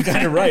she's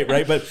kind of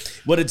right.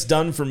 But what it's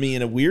done for me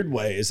in a weird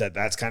way is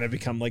that's kind of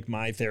become like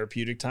my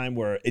therapeutic time,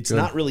 where it's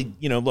not really,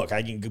 look,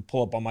 I can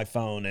pull up on my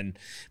phone and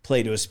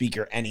play to a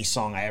speaker any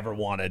song I ever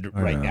wanted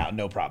now,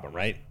 no problem.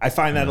 Right? I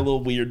find that a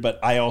little weird, but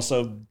I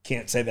also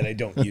can't say that I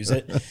don't use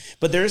it.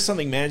 But there is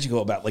something magical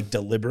about like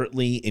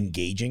deliberately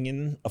engaging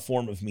in a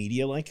form of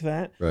media like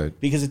that. Right.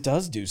 Because it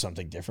does do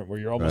something different where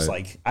you're almost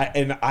like,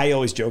 I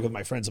always joke with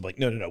my friends, I'm like,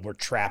 no, we're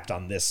trapped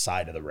on this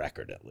side of the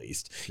record at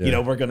least. Yeah.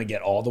 We're going to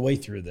get all the way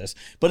through this.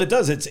 But it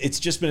does. It's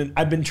just been,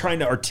 I've been trying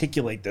to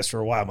articulate this for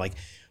a while. I'm like,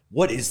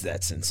 what is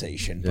that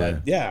sensation?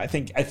 But I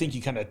think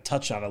you kind of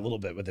touch on it a little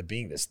bit with it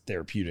being this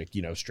therapeutic,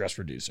 stress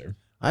reducer.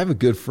 I have a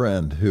good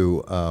friend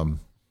who,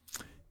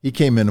 he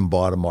came in and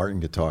bought a Martin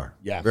guitar.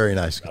 Yeah. Very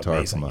nice guitar.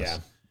 Amazing, from us. Yeah.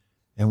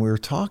 And we were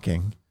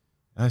talking,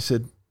 and I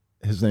said,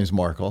 his name's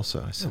Mark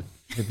also. I said,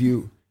 have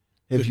you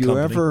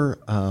ever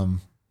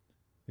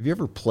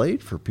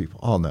played for people?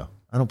 Oh, no,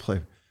 I don't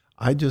play.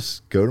 I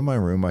just go to my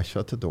room, I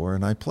shut the door,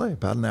 and I play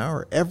about an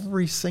hour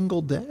every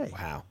single day.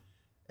 Wow.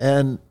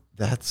 And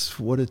that's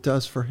what it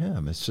does for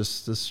him. It's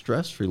just the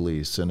stress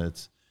release, and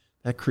it's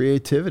that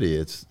creativity.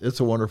 It's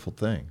a wonderful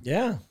thing.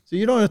 Yeah. So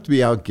you don't have to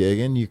be out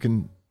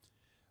gigging.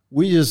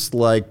 We just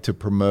like to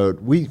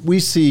promote. We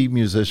see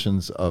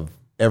musicians of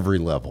every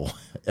level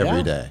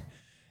every day.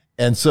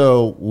 And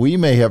so we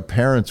may have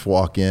parents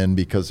walk in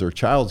because their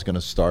child's going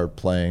to start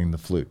playing the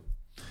flute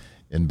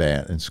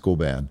in school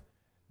band.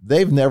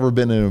 They've never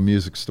been in a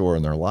music store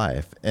in their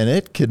life, and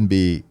it can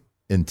be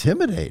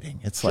intimidating.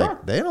 It's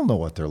like they don't know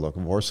what they're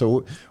looking for.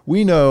 So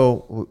we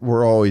know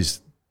we're always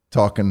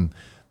talking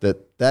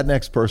that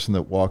next person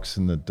that walks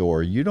in the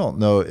door, you don't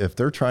know if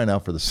they're trying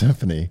out for the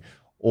symphony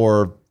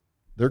or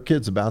their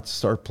kid's about to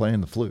start playing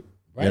the flute,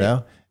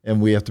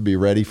 and we have to be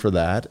ready for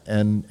that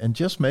and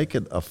just make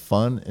it a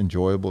fun,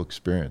 enjoyable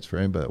experience for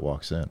anybody that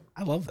walks in.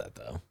 I love that,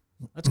 though.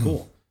 That's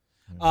cool.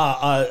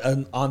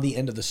 On the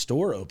end of the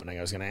store opening,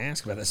 I was going to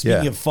ask about that.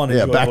 Speaking of fun,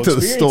 enjoyable back to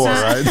the store,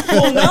 right?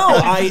 Well,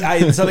 no,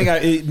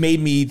 it made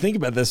me think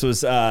about this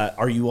was,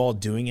 are you all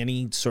doing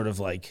any sort of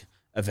like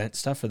event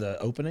stuff for the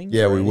opening?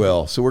 Yeah, we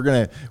will. So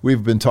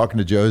we've been talking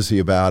to Josie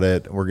about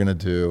it. We're going to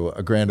do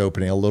a grand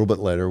opening a little bit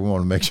later. We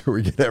want to make sure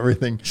we get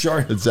everything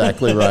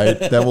exactly right.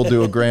 Then we'll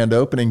do a grand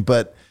opening.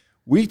 But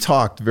we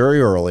talked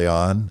very early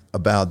on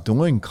about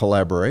doing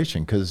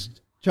collaboration because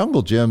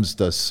Jungle Jim's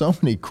does so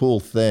many cool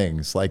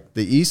things. Like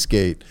the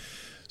Eastgate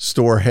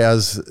store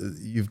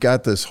you've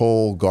got this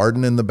whole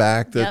garden in the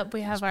back. Yep,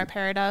 we have our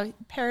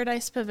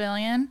Paradise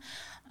Pavilion.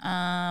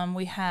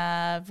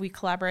 We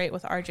collaborate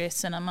with RJ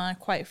Cinema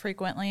quite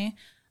frequently.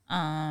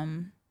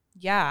 I'm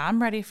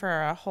ready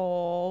for a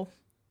whole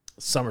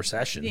summer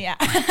session.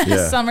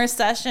 Summer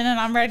session, and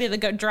I'm ready to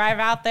go drive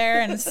out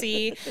there and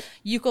see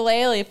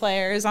ukulele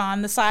players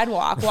on the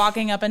sidewalk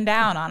walking up and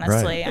down,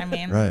 honestly. I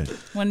mean,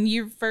 when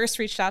you first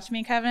reached out to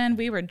me, Kevin,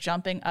 we were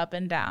jumping up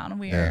and down.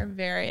 We are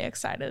very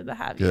excited to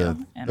have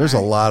you. There's a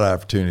lot of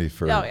opportunity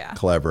for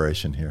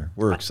collaboration here.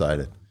 We're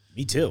excited.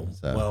 Me too.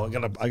 So, well,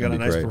 I got a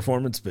nice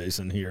performance space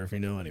in here if you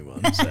know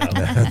anyone. So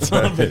That's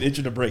I've been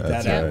itching to break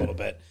that out a little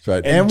bit. That's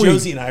right. And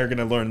Josie and I are going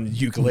to learn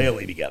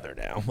ukulele together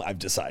now. I've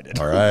decided.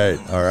 All right.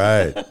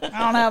 I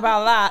don't know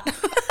about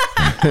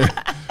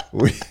that.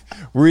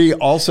 We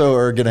also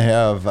are going to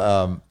have,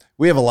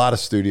 we have a lot of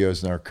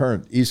studios in our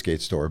current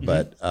Eastgate store,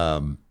 but,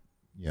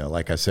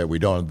 like I said, we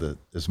don't have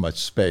as much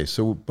space.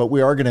 But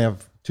we are going to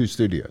have 2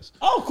 studios.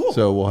 Oh, cool.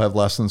 So we'll have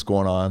lessons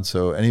going on.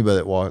 So anybody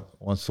that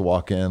wants to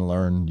walk in,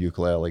 learn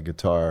ukulele,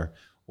 guitar,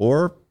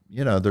 or,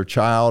 their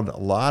child, a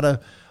lot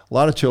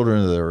of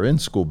children that are in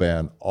school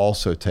band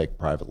also take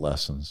private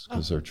lessons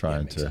because they're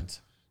trying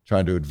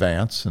to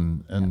advance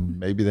and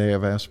maybe they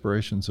have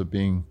aspirations of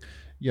being,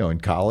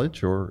 in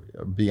college or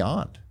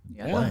beyond.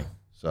 Yeah.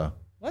 So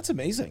that's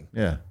amazing.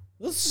 Yeah.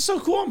 This is so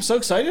cool. I'm so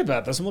excited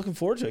about this. I'm looking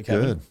forward to it,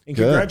 Kevin. Good. And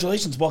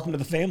congratulations. Welcome to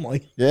the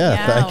family.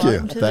 Yeah, thank you.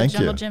 Welcome to the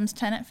Jungle Jim's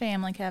tenant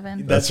family,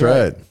 Kevin. That's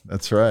right.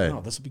 That's right.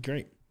 Oh, this will be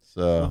great.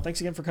 So well, thanks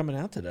again for coming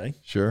out today.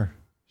 Sure.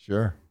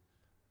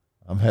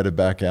 I'm headed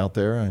back out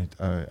there.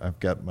 I've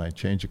got my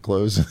change of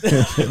clothes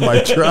in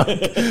my truck.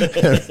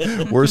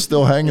 We're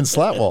still hanging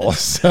slat walls.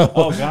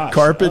 So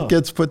carpet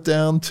gets put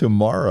down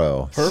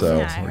tomorrow. Perfect. So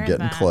Yeah, we're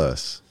getting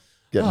close.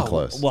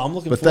 Close. Well, I'm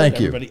looking but forward thank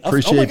to you. everybody.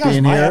 Appreciate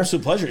being my here.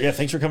 absolute pleasure. Yeah,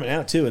 thanks for coming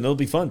out too. And it'll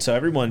be fun. So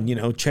everyone,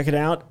 check it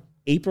out.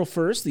 April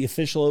 1st, the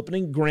official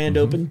opening, grand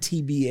open,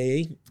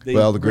 TBA. The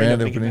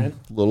grand opening event.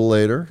 a little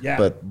later, Yeah.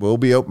 but we'll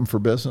be open for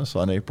business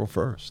on April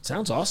 1st.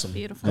 Sounds awesome.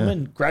 Beautiful. Come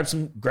in, grab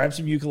some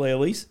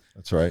ukuleles.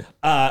 That's right.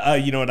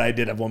 You know what? I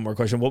did have one more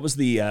question. What was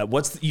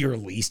your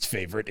least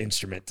favorite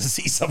instrument to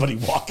see somebody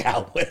walk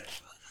out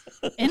with?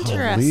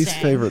 Interesting. Least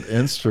favorite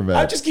instrument.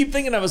 I just keep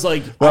thinking. I was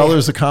like,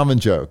 there's a common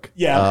joke.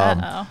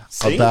 Yeah.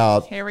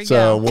 About Here we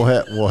so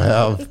go. we'll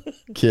have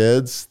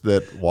kids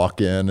that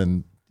walk in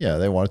and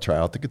they want to try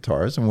out the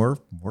guitars, and we're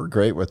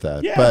great with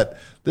that. Yeah. But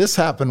this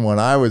happened when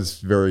I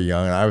was very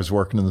young, and I was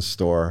working in the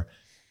store,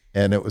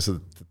 and it was at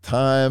the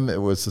time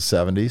it was the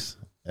 70s,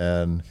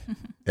 and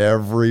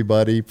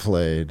everybody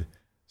played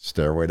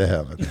Stairway to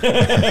Heaven.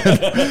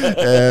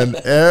 And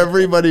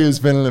everybody who's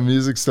been in a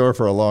music store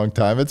for a long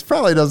time, it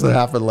probably doesn't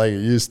happen like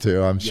it used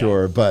to, I'm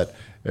sure, but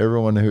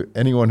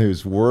anyone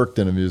who's worked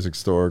in a music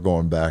store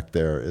going back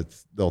there,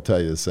 they'll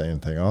tell you the same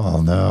thing.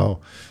 Oh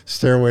no,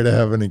 Stairway to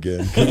Heaven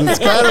again. 'Cause it's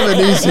kind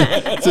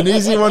of an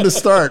easy one to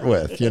start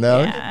with,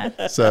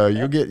 Yeah. So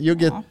you'll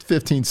get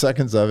 15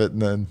 seconds of it,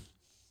 and then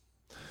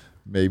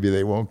maybe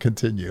they won't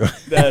continue.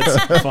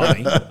 That's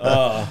funny.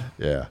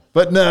 Yeah,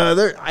 but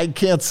no, I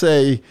can't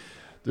say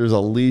there's a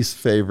least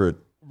favorite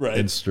Right.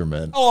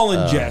 instrument. All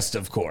in jest,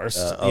 of course.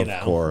 Of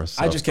course.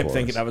 I just kept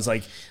thinking. I was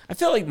like, I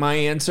feel like my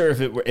answer,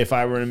 if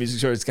I were in a music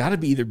store, it's got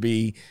to either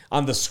be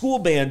on the school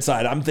band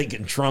side. I'm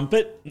thinking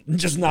trumpet,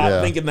 just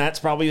not thinking that's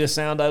probably the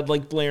sound I'd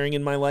like blaring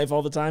in my life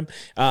all the time.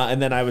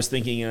 And then I was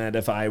thinking that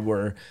if I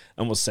were,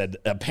 almost said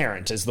a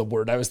parent is the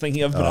word I was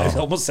thinking of, but I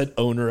almost said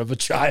owner of a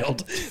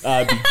child.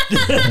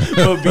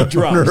 It would be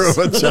drums. Owner of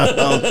a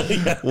child.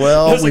 Yeah.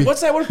 Well, I was like,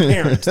 what's that word?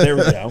 Parent. There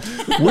we go.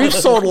 We've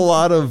sold a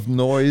lot of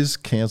noise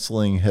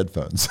canceling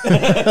headphones.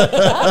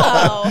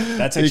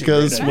 That's actually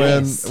Because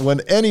great. when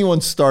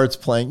anyone starts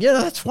playing,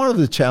 that's one of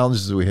the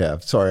challenges we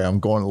have. Sorry, I'm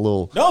going a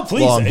little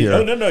long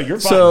here. No, you're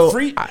fine. So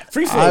free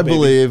flow, I baby.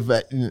 believe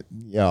that,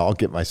 I'll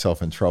get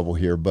myself in trouble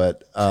here,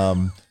 but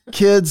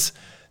kids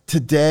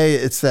today,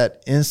 it's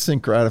that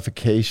instant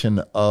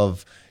gratification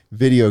of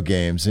video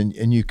games,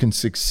 and you can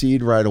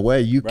succeed right away.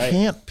 You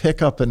can't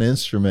pick up an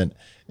instrument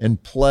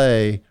and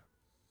play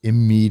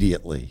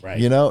immediately.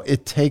 Right.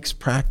 It takes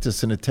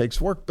practice and it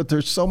takes work, but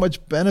there's so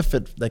much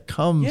benefit that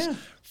comes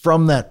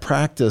from that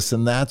practice.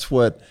 And that's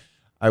what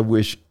I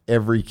wish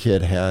every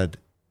kid had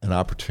an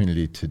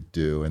opportunity to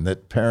do, and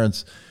that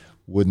parents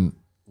wouldn't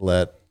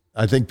let.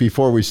 I think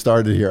before we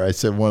started here, I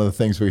said one of the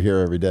things we hear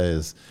every day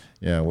is,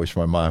 I wish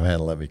my mom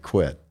hadn't let me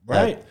quit.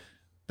 Right.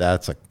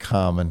 That's a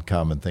common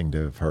thing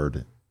to have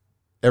heard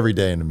every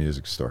day in the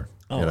music store.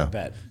 I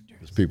bet.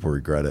 Because people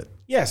regret it.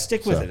 Yeah,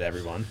 stick with it,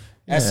 everyone.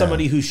 As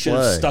somebody who should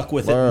have stuck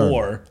with it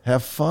more.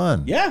 Have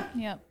fun. Yeah.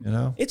 Yep.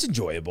 It's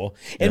enjoyable.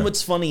 And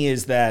what's funny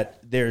is that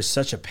there's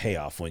such a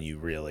payoff when you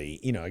really,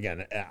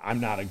 again, I'm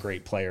not a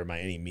great player by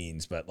any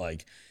means, but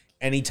like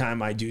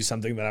anytime I do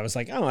something that I was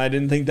like, I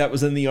didn't think that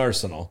was in the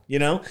arsenal,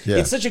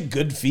 it's such a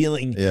good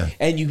feeling. Yeah.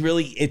 And you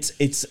really,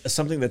 it's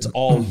something that's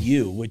all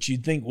you, which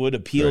you'd think would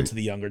appeal to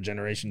the younger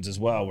generations as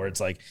well, where it's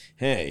like,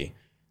 hey,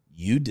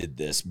 you did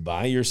this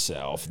by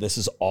yourself. This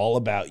is all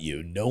about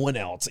you, no one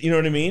else. You know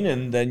what I mean?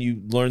 And then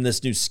you learn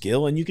this new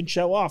skill and you can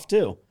show off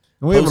too.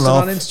 We have Post it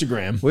on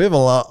Instagram. We have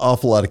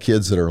awful lot of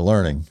kids that are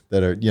learning,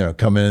 that are,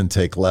 come in and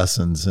take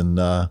lessons.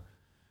 And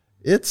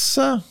it's,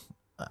 I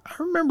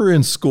remember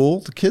in school,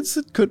 the kids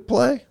that could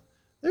play,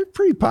 they're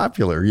pretty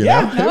popular, you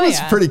know? It was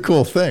a pretty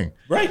cool thing.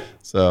 Right.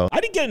 So I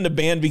didn't get in a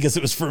band because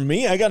it was for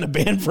me. I got in a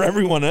band for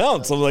everyone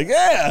else. I'm like,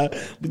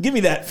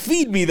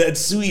 feed me that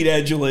sweet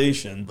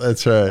adulation.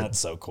 That's right. That's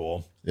so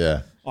cool.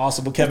 Yeah.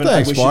 Awesome. Well, Kevin,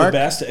 Thanks, I wish Mark. you the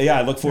best. Yeah,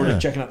 I look forward to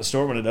checking out the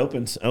store when it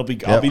opens. I'll be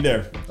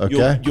there.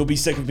 Okay. You'll be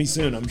sick of me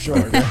soon, I'm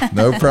sure.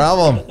 No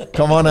problem.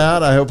 Come on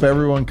out. I hope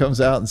everyone comes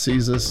out and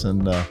sees us,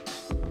 and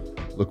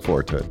look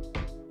forward to it.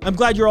 I'm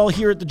glad you're all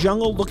here at the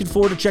Jungle. Looking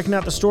forward to checking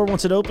out the store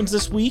once it opens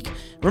this week.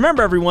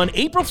 Remember, everyone,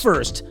 April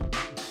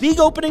 1st, Big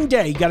opening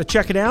day. You got to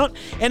check it out.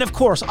 And of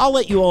course, I'll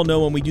let you all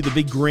know when we do the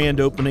big grand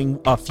opening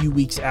a few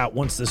weeks out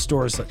once the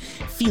store is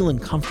feeling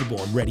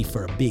comfortable and ready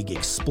for a big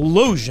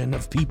explosion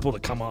of people to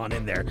come on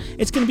in there.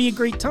 It's going to be a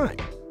great time.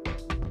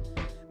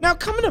 Now,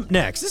 coming up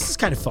next, this is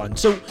kind of fun.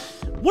 So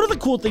one of the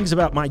cool things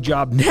about my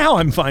job now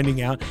I'm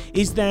finding out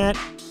is that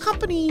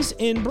companies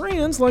and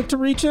brands like to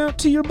reach out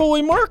to your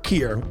boy Mark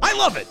here. I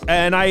love it.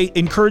 And I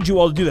encourage you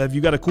all to do that. If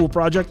you got a cool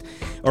project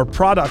or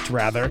product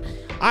rather,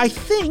 I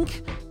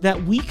think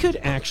that we could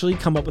actually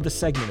come up with a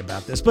segment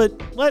about this, but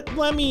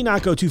let me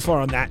not go too far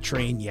on that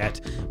train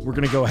yet. We're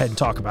going to go ahead and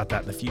talk about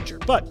that in the future.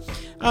 But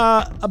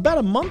about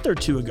a month or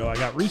two ago, I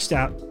got reached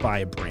out by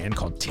a brand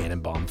called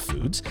Tannenbaum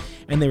Foods,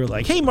 and they were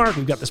like, hey, Mark,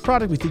 we've got this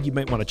product. We think you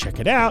might want to check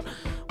it out.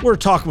 We're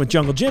talking with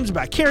Jungle Gyms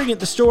about carrying it in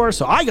the store,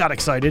 so I got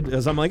excited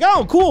because I'm like,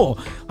 oh, cool.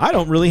 I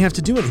don't really have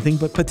to do anything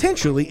but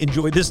potentially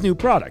enjoy this new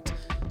product.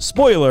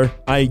 Spoiler,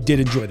 I did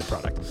enjoy the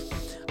product.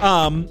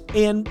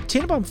 And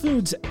Tannenbaum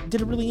Foods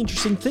did a really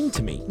interesting thing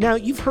to me. Now,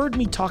 you've heard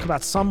me talk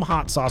about some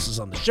hot sauces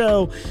on the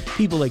show,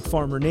 people like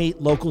Farmer Nate,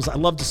 locals. I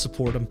love to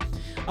support them.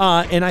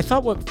 And I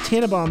thought what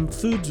Tannenbaum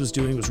Foods was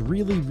doing was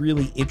really,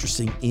 really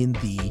interesting in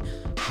the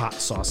hot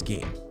sauce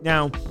game.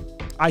 Now,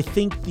 I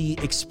think the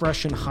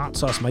expression hot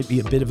sauce might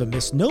be a bit of a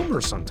misnomer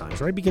sometimes,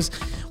 right? Because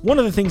one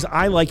of the things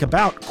I like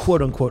about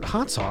quote unquote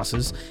hot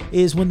sauces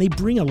is when they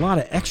bring a lot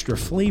of extra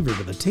flavor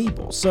to the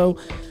table. So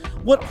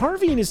what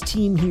Harvey and his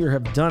team here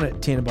have done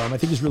at Tannenbaum, I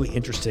think is really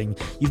interesting.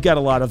 You've got a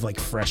lot of like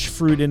fresh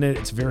fruit in it.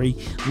 It's very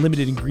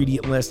limited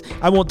ingredient list.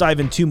 I won't dive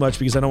in too much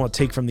because I don't want to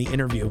take from the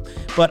interview,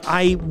 but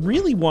I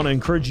really want to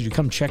encourage you to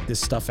come check this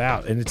stuff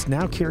out. And it's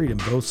now carried in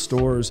both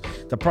stores.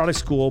 The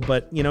product's cool,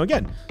 but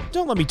again,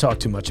 don't let me talk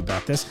too much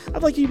about this.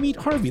 I'd like you to meet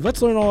Harvey.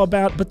 Let's learn all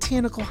about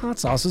botanical hot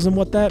sauces and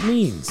what that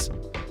means.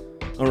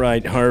 All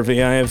right,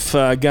 Harvey, I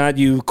have got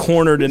you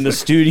cornered in the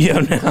studio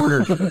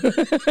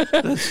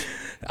now.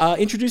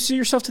 Introduce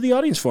yourself to the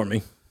audience for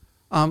me.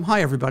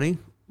 Hi, everybody.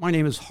 My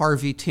name is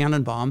Harvey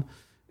Tannenbaum,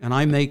 and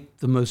I make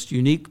the most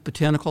unique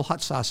botanical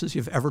hot sauces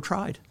you've ever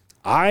tried.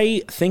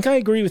 I think I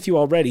agree with you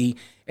already.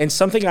 And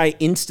something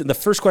the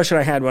first question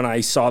I had when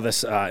I saw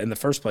this in the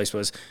first place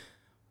was,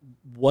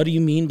 what do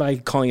you mean by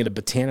calling it a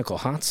botanical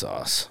hot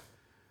sauce?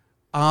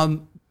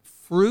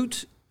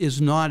 Fruit is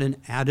not an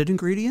added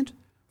ingredient.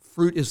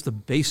 Fruit is the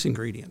base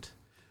ingredient.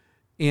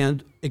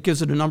 And it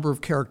gives it a number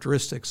of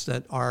characteristics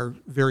that are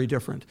very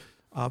different.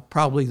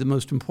 Probably the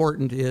most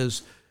important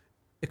is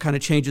it kind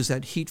of changes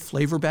that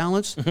heat-flavor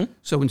balance. Mm-hmm.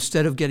 So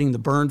instead of getting the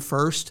burn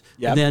first,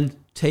 and then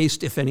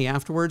taste, if any,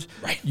 afterwards,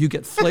 you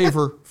get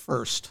flavor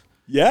first.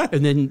 Yeah.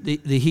 And then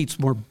the heat's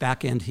more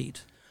back-end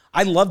heat.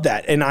 I love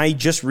that. And I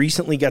just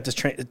recently got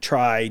to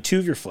try two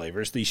of your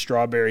flavors, the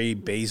strawberry,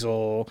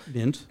 basil,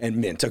 and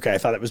mint. Okay, I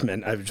thought it was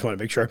mint. I just want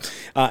to make sure.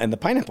 And the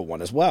pineapple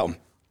one as well.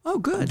 Oh,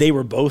 good. They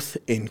were both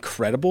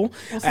incredible.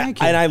 Well,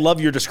 thank you. And I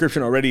love your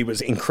description already. It was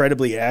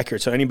incredibly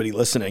accurate. So anybody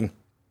listening,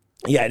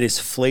 yeah, it is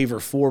flavor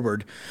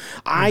forward.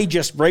 I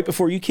just, right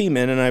before you came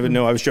in, and I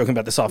know I was joking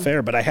about this off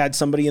air, but I had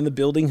somebody in the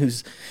building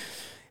who's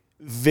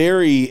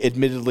very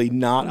admittedly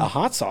not a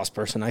hot sauce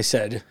person. I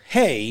said,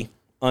 hey,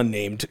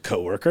 unnamed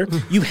coworker,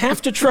 you have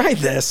to try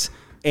this.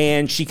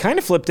 And she kind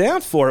of flipped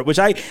out for it, which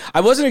I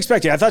wasn't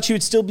expecting. I thought she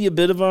would still be a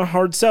bit of a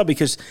hard sell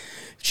because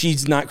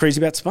she's not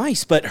crazy about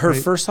spice. But her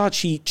first thought,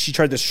 she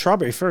tried the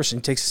strawberry first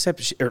and takes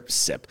a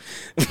sip.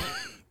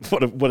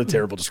 What a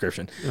terrible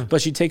description. Yeah.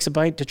 But she takes a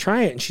bite to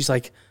try it, and she's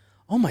like,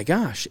 oh my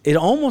gosh, it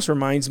almost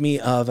reminds me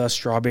of a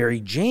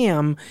strawberry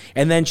jam.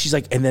 And then she's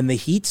like, and then the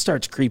heat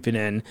starts creeping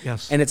in.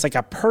 Yes. And it's like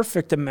a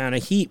perfect amount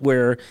of heat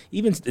where,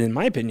 even in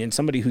my opinion,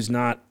 somebody who's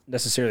not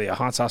necessarily a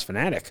hot sauce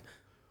fanatic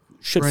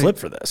should flip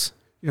for this.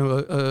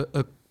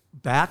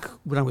 Back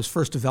when I was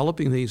first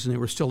developing these and they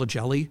were still a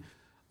jelly,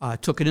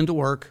 took it into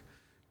work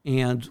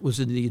and was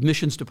in the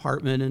admissions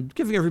department and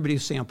giving everybody a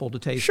sample to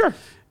taste. Sure.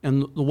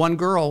 And the one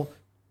girl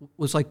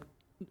was like,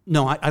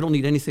 no, I don't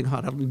need anything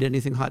hot. I don't need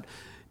anything hot.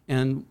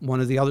 And one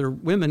of the other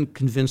women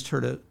convinced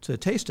her to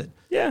taste it.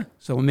 Yeah.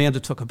 So Amanda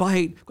took a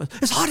bite. Goes,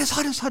 it's hot, it's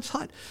hot, it's hot, it's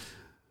hot.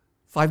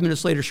 5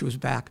 minutes later, she was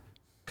back.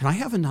 Can I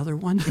have another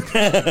one?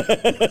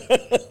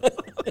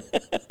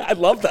 I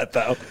love that,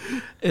 though.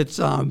 It's,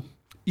 I'm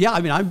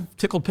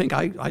tickled pink.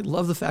 I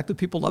love the fact that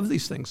people love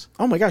these things.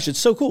 Oh my gosh, it's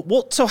so cool.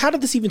 Well, so how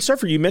did this even start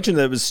for you? You mentioned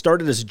that it was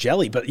started as a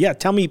jelly, but yeah,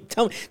 tell me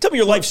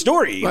your life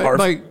story, Harv.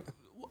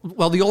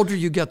 Well, the older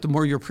you get, the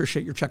more you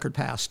appreciate your checkered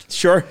past.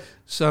 Sure.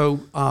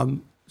 So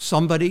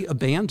somebody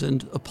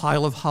abandoned a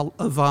pile of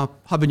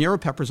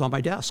habanero peppers on my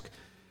desk.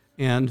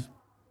 And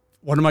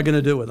what am I going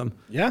to do with them?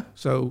 Yeah.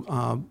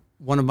 So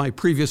one of my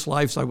previous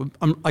lives,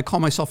 I call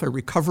myself a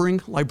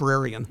recovering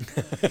librarian.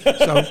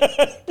 So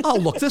I'll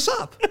look this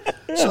up.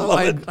 So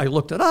I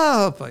looked it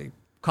up. I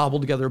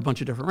cobbled together a bunch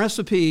of different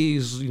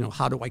recipes.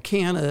 How do I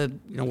can it?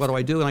 What do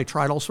I do? And I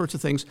tried all sorts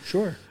of things.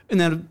 Sure.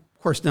 And then,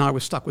 of course, now I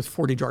was stuck with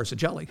 40 jars of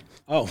jelly.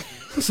 Oh.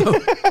 So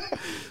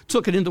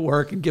took it into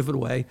work and give it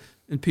away.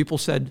 And people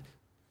said,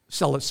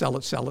 sell it, sell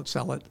it, sell it,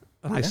 sell it.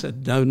 And I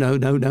said,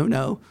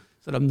 no.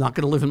 Said, I'm not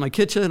going to live in my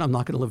kitchen. I'm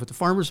not going to live at the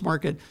farmer's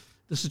market.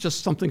 This is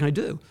just something I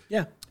do.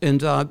 Yeah.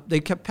 And they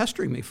kept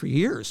pestering me for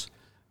years.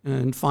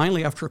 And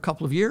finally, after a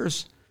couple of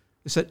years,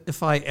 they said,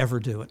 if I ever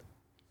do it,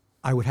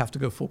 I would have to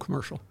go full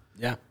commercial.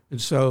 Yeah.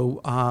 And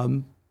so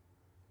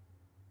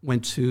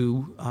went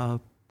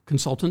to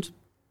consultant,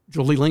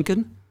 Julie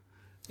Lincoln,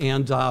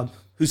 and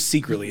who's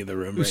secretly in the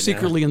room who's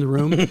secretly in the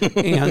room.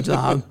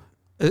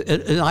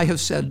 And I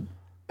have said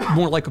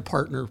more like a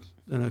partner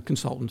than a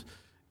consultant.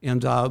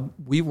 And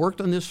we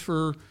worked on this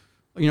for,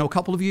 a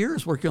couple of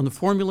years, working on the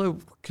formula,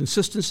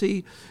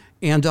 consistency,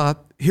 and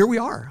here we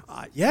are.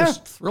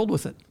 Just thrilled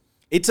with it.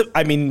 It's,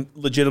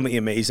 legitimately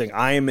amazing.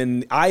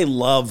 I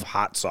love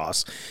hot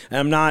sauce. And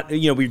I'm not,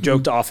 we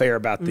joked off air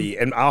about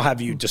and I'll have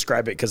you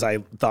describe it because I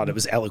thought it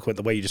was eloquent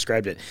the way you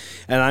described it.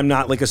 And I'm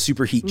not like a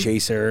super heat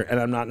chaser, and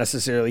I'm not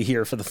necessarily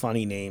here for the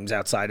funny names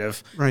outside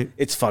of,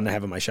 it's fun to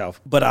have on my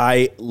shelf. But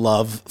I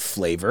love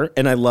flavor,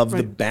 and I love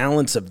the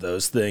balance of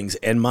those things.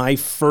 And my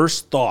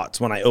first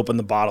thoughts when I opened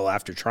the bottle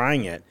after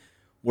trying it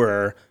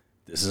were,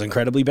 this is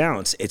incredibly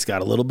balanced. It's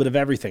got a little bit of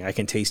everything. I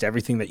can taste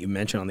everything that you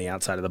mentioned on the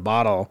outside of the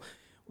bottle.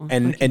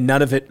 And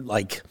none of it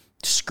like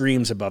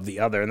screams above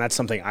the other. And that's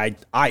something I,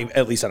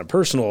 at least on a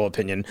personal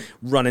opinion,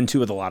 run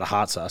into with a lot of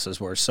hot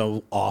sauces, where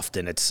so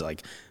often it's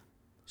like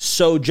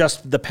so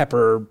just the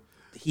pepper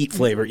heat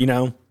flavor,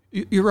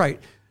 You're right.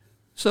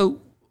 So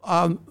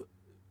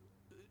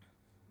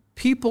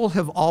people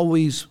have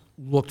always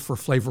looked for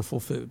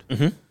flavorful food.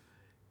 Mm-hmm.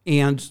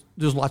 And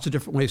there's lots of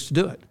different ways to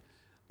do it.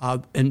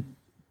 And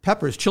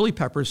chili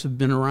peppers have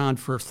been around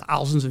for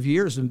thousands of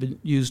years and been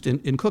used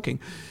in cooking.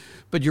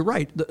 But you're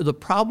right. The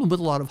problem with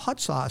a lot of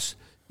hot sauce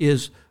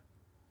is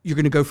you're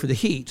going to go for the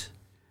heat,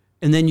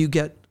 and then you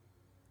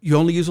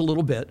only use a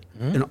little bit,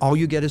 and all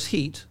you get is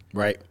heat.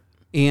 Right.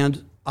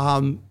 And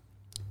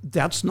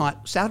that's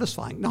not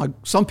satisfying. Now,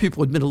 some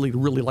people admittedly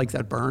really like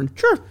that burn.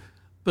 Sure.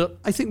 But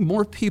I think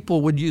more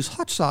people would use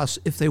hot sauce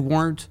if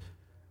you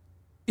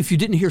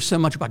didn't hear so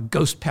much about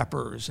ghost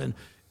peppers and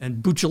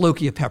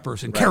Buchalokia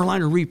peppers and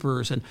Carolina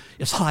Reapers and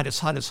it's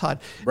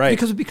hot. Right.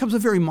 Because it becomes a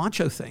very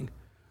macho thing.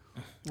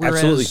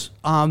 Whereas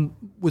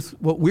with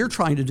what we're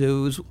trying to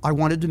do is I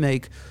wanted to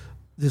make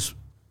this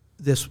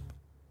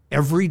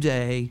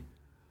everyday,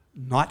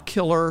 not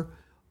killer,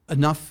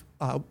 enough.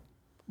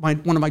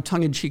 One of my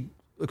tongue-in-cheek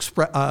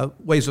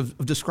ways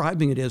of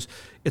describing it is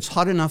it's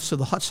hot enough so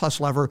the hot sauce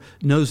lover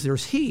knows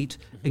there's heat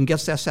and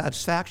gets that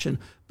satisfaction,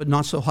 but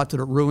not so hot that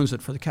it ruins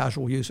it for the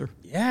casual user.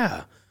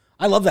 Yeah,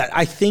 I love that.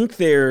 I think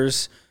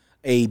there's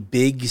a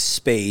big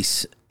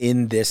space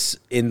in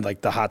like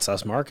the hot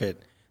sauce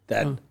market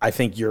that I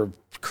think you're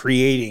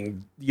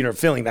creating,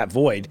 filling that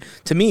void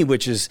to me,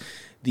 which is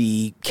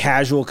the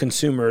casual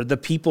consumer, the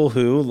people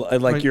who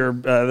like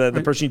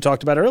the person you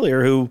talked about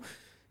earlier who,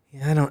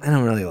 I don't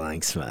really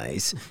like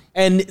spice,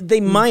 and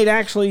they might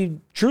actually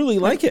truly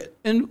like it.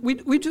 And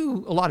we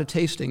do a lot of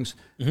tastings,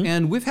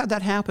 and we've had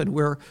that happen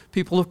where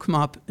people have come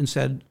up and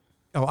said,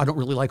 "Oh, I don't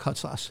really like hot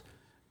sauce,"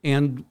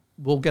 and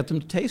we'll get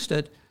them to taste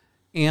it.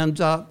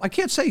 And I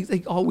can't say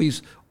they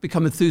always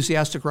become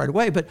enthusiastic right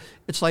away, but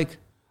it's like,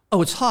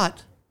 oh, it's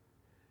hot.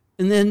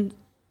 And then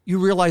you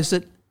realize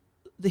that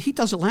the heat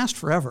doesn't last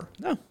forever.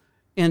 No.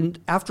 And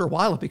after a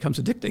while, it becomes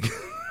addicting.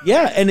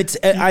 Yeah, and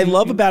I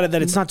love about it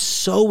that it's not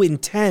so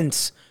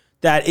intense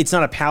that it's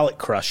not a palate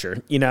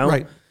crusher,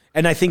 Right.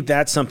 And I think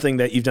that's something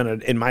that you've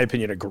done, in my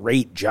opinion, a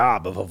great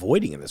job of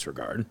avoiding in this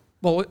regard.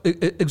 Well,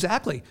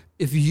 exactly.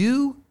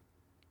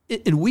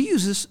 And we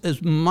use this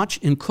as much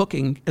in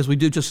cooking as we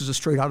do just as a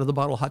straight out of the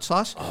bottle hot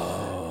sauce.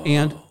 Oh.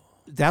 And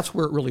that's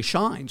where it really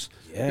shines.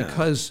 Yeah.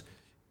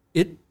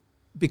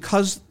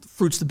 Because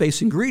fruit's the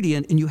base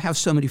ingredient and you have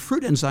so many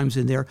fruit enzymes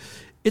in there,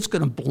 it's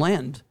going to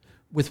blend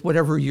with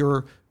whatever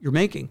you're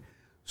making.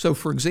 So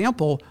for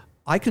example,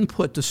 I can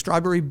put the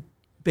strawberry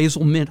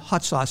basil mint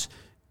hot sauce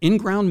in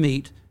ground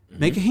meat,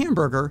 make a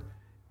hamburger,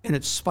 and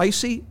it's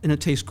spicy and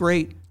it tastes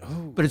great,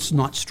 but it's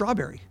not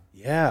strawberry.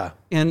 Yeah.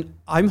 And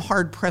I'm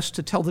hard pressed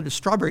to tell that it's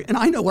strawberry, and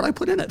I know what I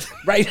put in it.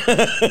 Right.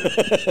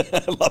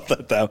 I love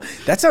that, though.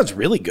 That sounds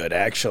really good,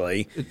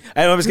 actually.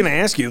 And I was going to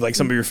ask you, like,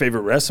 some of your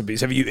favorite recipes.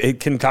 Have you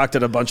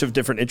concocted a bunch of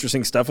different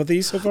interesting stuff with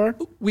these so far?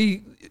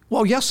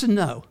 Well, yes and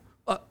no.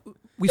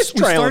 It's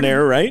trial and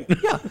error, right?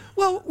 Yeah.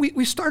 Well,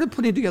 we started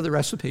putting together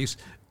recipes,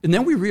 and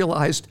then we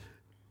realized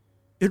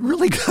it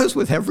really goes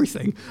with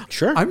everything.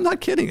 Sure. I'm not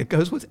kidding. It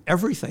goes with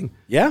everything.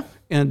 Yeah.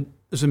 And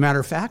as a matter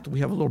of fact, we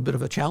have a little bit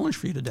of a challenge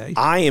for you today.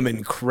 I am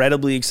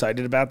incredibly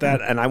excited about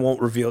that, and I won't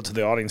reveal it to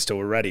the audience till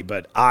we're ready.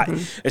 But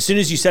as soon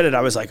as you said it,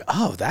 I was like,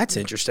 oh, that's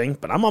interesting,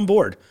 but I'm on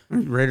board.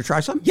 You ready to try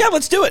some? Yeah,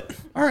 let's do it.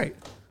 All right.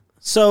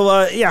 So,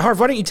 Harv,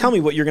 why don't you tell me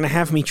what you're going to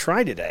have me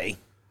try today?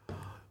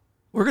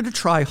 We're going to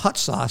try hot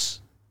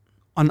sauce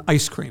on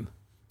ice cream.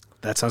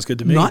 That sounds good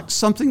to me. Not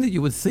something that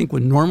you would think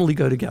would normally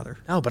go together.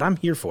 No, but I'm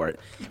here for it.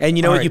 And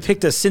you know what? Right. You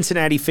picked a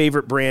Cincinnati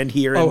favorite brand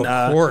here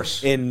of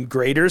course. In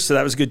Graders, so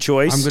that was a good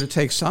choice. I'm going to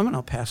take some, and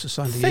I'll pass this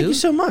on to you. Thank you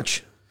so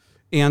much.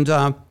 And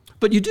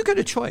but you do get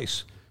a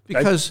choice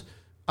because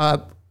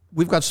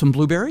we've got some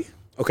blueberry.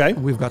 Okay.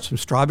 We've got some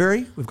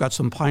strawberry. We've got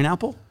some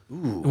pineapple. Ooh.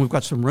 And we've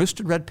got some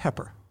roasted red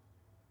pepper.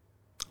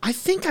 I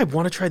think I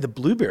want to try the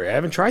blueberry. I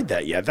haven't tried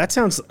that yet. That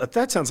sounds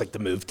like the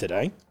move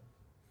today.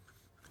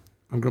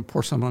 I'm going to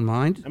pour some on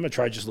mine. I'm going to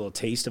try just a little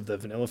taste of the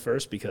vanilla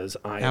first because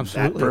I am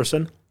that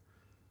person.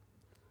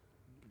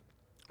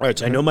 All right,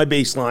 so I know my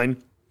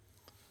baseline.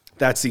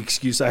 That's the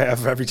excuse I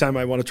have every time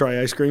I want to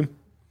try ice cream.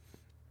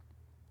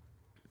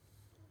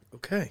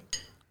 Okay.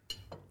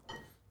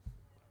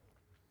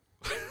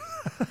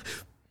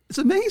 It's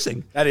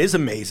amazing. That is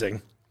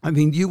amazing. I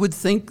mean, you would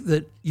think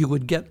that you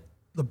would get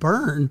the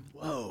burn.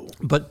 Whoa.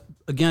 But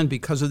again,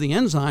 because of the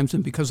enzymes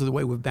and because of the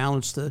way we've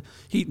balanced the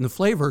heat and the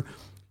flavor,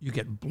 you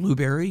get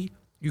blueberry,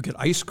 you get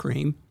ice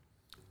cream,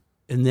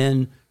 and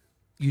then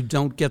you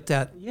don't get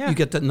that. Yeah. You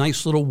get that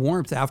nice little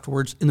warmth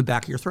afterwards in the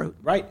back of your throat.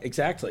 Right,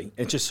 exactly.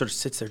 It just sort of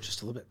sits there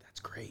just a little bit.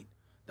 That's great.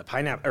 The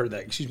pineapple, or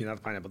not the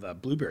pineapple, the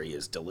blueberry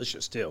is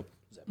delicious too.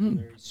 Is that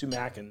blueberry,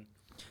 sumac, and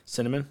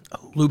cinnamon?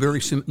 Oh. Blueberry,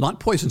 not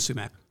poison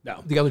sumac.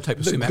 No. The other type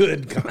of sumac.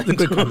 Good kind. The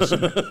good kind of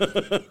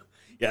sumac.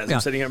 Yeah, I'm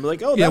sitting here, I'm like,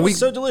 that was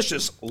so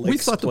delicious. We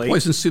thought the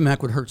poison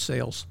sumac would hurt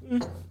sales.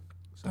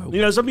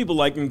 So. Some people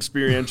like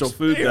experiential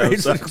food, though.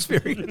 So.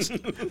 Experience.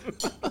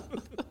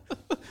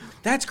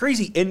 That's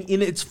crazy. And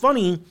it's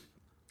funny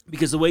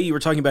because the way you were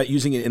talking about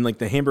using it in like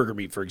the hamburger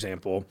meat, for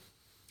example,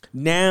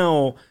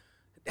 now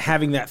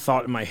having that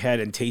thought in my head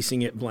and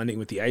tasting it, blending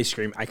with the ice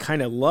cream, I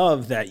kind of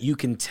love that you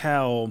can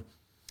tell,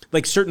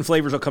 like certain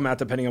flavors will come out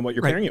depending on what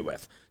you're pairing it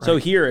with. Right. So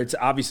here it's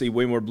obviously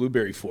way more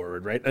blueberry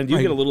forward, right? And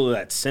you get a little of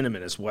that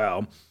cinnamon as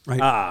well.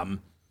 Right.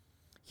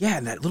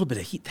 And that little bit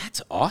of heat,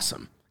 that's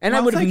awesome. And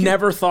I would have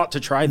never thought to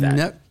try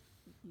that.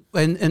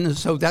 And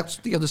so that's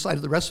the other side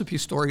of the recipe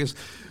story is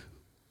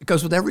it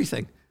goes with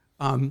everything.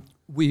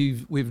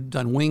 We've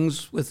done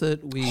wings with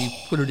it. We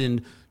put it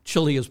in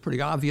chili is pretty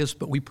obvious,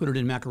 but we put it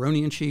in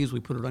macaroni and cheese. We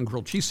put it on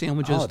grilled cheese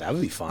sandwiches. Oh, that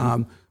would be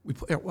fun.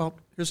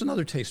 Here's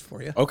another taste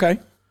for you. Okay.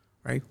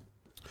 Right.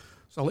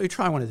 So I'll let you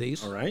try one of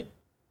these. All right.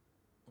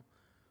 A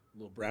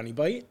little brownie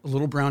bite. A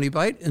little brownie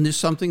bite. And there's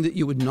something that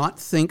you would not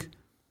think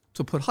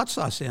to put hot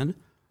sauce in,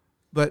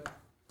 but...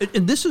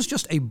 And this is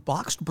just a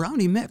boxed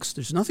brownie mix.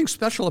 There's nothing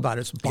special about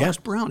it. It's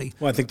boxed brownie.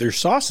 Well, I think their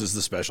sauce is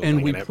the special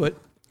thing in it.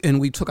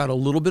 And we took out a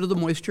little bit of the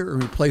moisture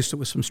and replaced it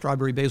with some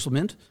strawberry basil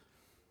mint.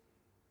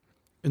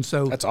 And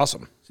so that's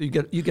awesome. So you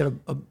get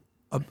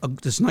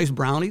this nice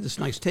brownie, this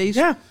nice taste.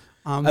 Yeah.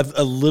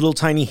 A little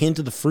tiny hint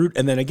of the fruit,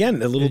 and then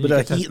again a little bit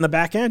of heat in the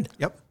back end.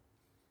 Yep.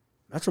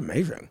 That's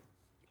amazing.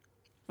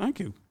 Thank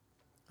you.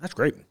 That's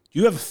great. Do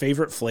you have a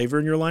favorite flavor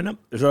in your lineup?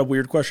 Is that a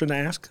weird question to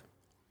ask?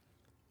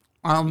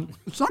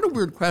 It's not a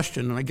weird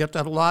question, and I get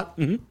that a lot,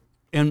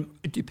 and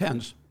it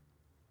depends.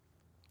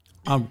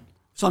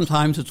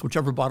 Sometimes it's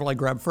whichever bottle I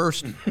grab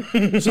first.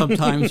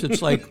 Sometimes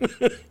it's like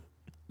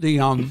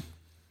the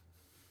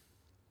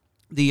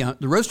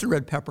roasted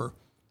red pepper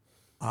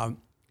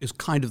is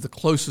kind of the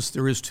closest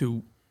there is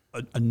to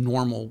a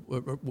normal,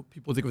 what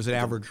people think of as an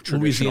average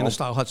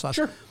Louisiana-style hot sauce.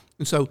 Sure.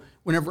 And so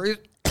whenever I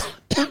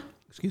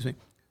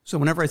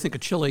think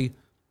of chili,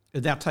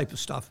 that type of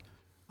stuff,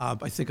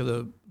 I think of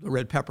the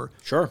red pepper.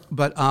 Sure.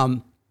 But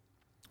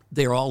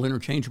they are all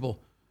interchangeable.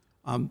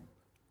 I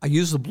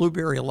use the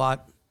blueberry a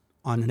lot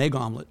on an egg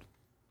omelet.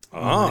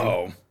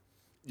 Oh.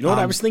 You know what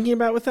I was thinking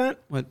about with that?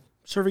 What?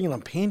 Serving it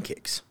on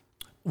pancakes.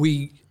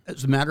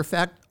 As a matter of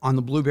fact, on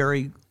the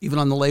blueberry, even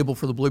on the label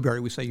for the blueberry,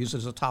 we say use it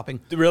as a topping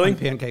on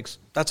pancakes.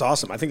 That's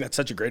awesome. I think that's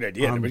such a great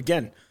idea. But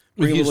again,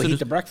 bring a little heat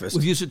to breakfast.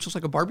 We've used it just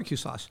like a barbecue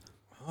sauce.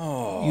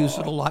 Oh. Use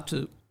it a lot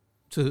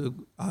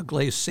to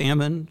glaze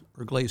salmon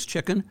or glaze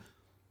chicken.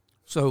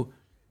 So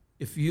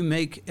if you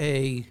make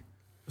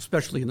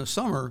especially in the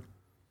summer,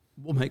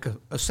 we'll make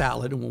a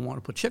salad and we'll want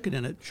to put chicken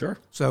in it. Sure.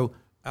 So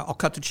I'll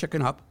cut the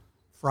chicken up,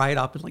 fry it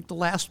up in like the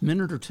last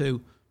minute or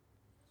two,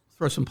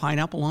 throw some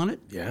pineapple on it.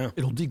 Yeah.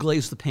 It'll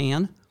deglaze the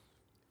pan,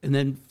 and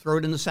then throw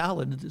it in the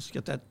salad. And just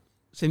get that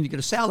same, you get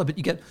a salad,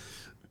 but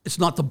it's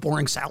not the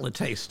boring salad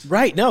taste.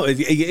 Right. No,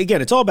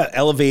 again, it's all about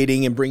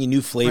elevating and bringing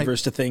new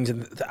flavors to things.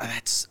 And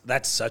that's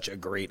such a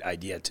great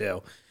idea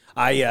too.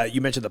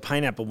 You mentioned the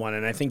pineapple one,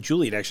 and I think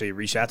Julie had actually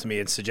reached out to me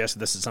and suggested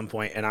this at some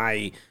point, and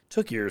I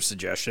took your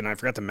suggestion. I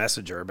forgot to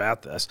message her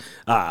about this.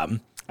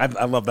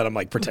 I love that I'm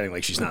like pretending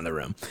like she's not in the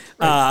room.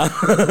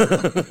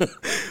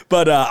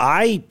 But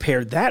I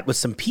paired that with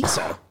some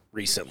pizza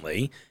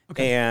recently,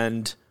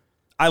 and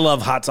I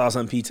love hot sauce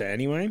on pizza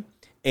anyway,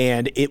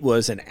 and it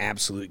was an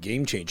absolute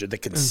game changer. The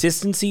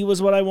consistency was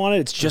what I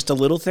wanted. It's just a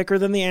little thicker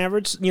than the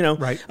average.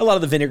 Right. A lot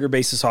of the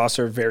vinegar-based sauce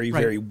are very,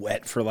 very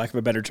wet, for lack of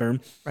a better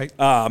term. Right.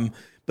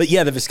 But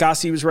yeah, the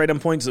viscosity was right on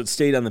point, so it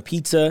stayed on the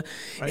pizza.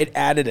 Right. It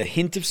added a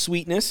hint of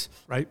sweetness.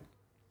 Right.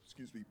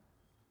 Excuse me.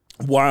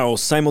 While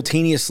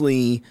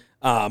simultaneously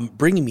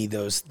bringing me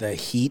the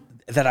heat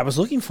that I was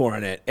looking for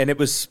in it. And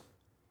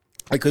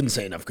I couldn't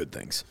say enough good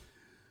things.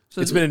 So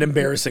it's been an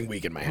embarrassing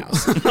week in my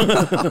house.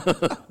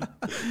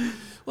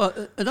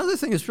 Well, another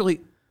thing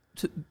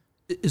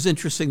is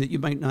interesting that you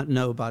might not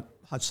know about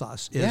hot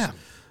sauce is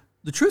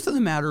the truth of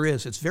the matter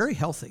is it's very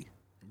healthy.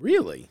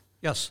 Really?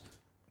 Yes.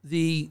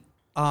 The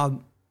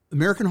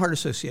American Heart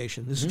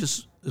Association, this is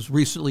just as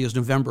recently as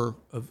November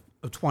of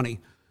 20,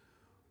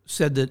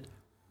 said that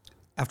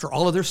after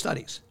all of their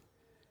studies,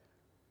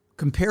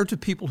 compared to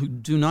people who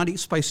do not eat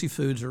spicy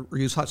foods or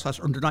use hot sauce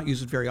or do not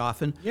use it very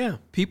often,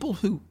 people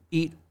who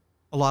eat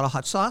a lot of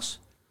hot sauce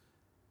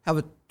have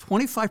a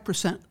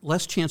 25%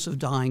 less chance of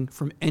dying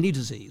from any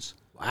disease.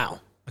 Wow.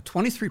 A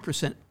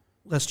 23%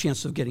 less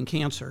chance of getting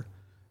cancer,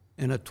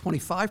 and a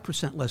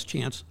 25% less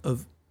chance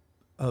of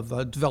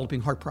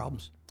developing heart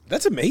problems.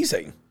 That's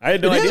amazing. I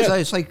had no idea. It is.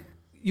 It's like,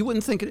 you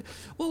wouldn't think it.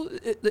 Well,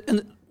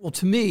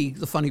 to me,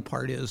 the funny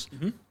part is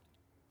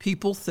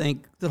people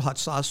think that hot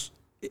sauce,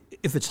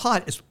 if it's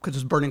hot, it's because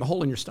it's burning a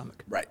hole in your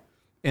stomach. Right.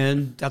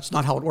 And that's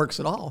not how it works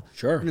at all.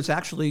 Sure. And it's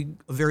actually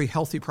a very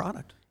healthy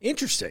product.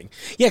 Interesting.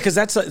 Yeah, because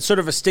that's sort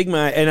of a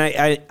stigma, and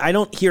I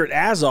don't hear it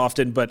as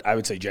often, but I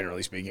would say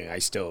generally speaking,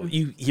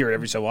 you hear it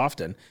every so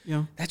often.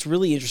 Yeah. That's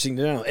really interesting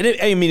to know. And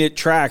it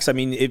tracks. I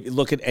mean,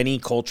 look at any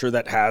culture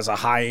that has a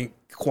high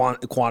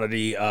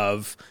quantity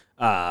of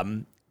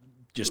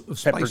just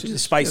pepper,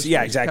 spicy.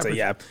 Yeah, exactly.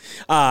 Peppers.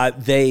 Yeah.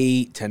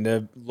 They tend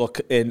to look,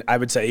 and I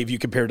would say if you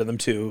compare to them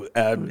to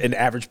an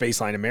average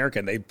baseline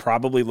American, they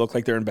probably look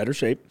like they're in better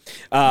shape.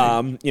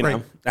 You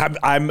know,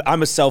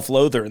 I'm a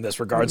self-loather in this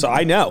regard, so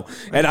I know,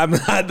 and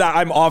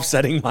I'm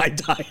offsetting my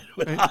diet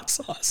with hot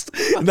sauce.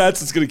 And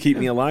that's what's going to keep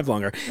me alive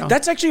longer. Yeah.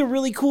 That's actually a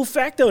really cool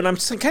fact, though, and I'm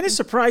kind of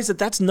surprised that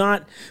that's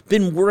not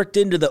been worked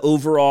into the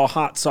overall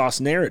hot sauce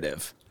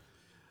narrative.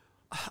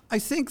 I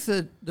think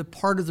that the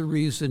part of the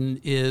reason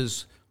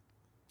is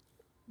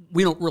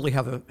we don't really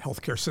have a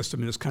healthcare system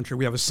in this country.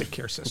 We have a sick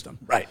care system.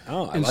 Right.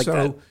 Oh, I like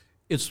that.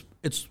 And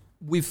so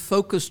we've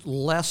focused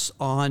less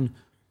on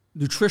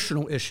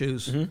nutritional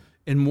issues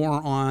and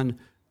more on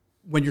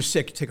when you're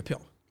sick, you take a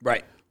pill.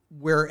 Right.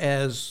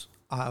 Whereas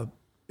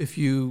if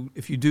you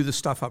do the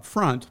stuff up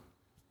front,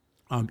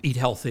 eat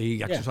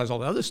healthy, exercise, all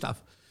the other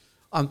stuff,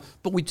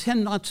 but we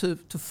tend not to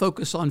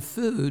focus on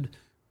food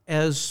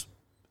as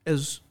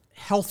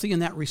healthy in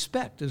that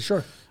respect.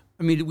 Sure.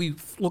 I mean, we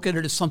look at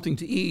it as something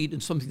to eat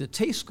and something that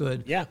tastes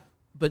good,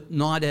 but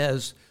not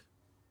as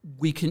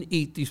we can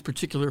eat these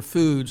particular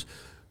foods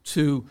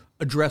to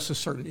address a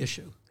certain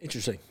issue.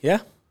 Interesting. Yeah.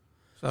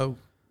 So,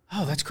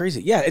 that's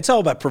crazy. Yeah, it's all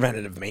about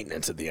preventative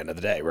maintenance at the end of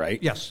the day, right?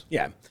 Yes.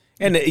 Yeah.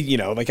 And, you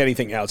know, like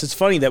anything else, it's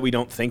funny that we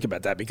don't think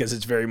about that because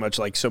it's very much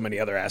like so many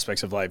other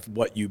aspects of life.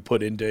 What you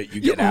put into it,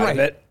 you get out of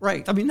it.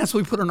 Right. I mean, that's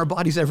what we put on our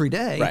bodies every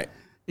day. Right.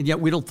 And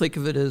yet we don't think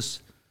of it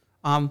as,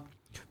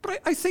 but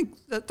I think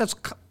that's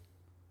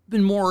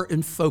been more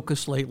in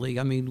focus lately.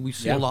 I mean, we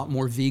see a lot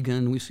more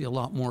vegan. We see a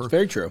lot more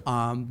very true.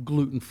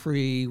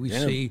 Gluten-free. We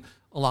see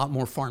a lot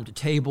more farm to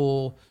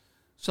table.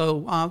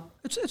 So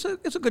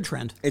it's a good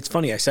trend. It's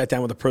funny. I sat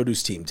down with the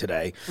produce team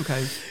today.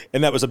 Okay.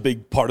 And that was a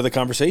big part of the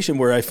conversation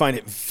where I find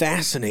it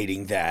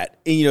fascinating that,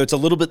 you know, it's a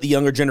little bit the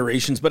younger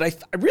generations, but I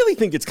really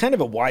think it's kind of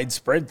a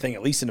widespread thing,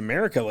 at least in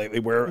America lately,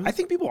 where I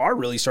think people are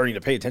really starting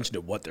to pay attention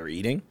to what they're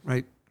eating.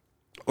 Right.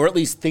 Or at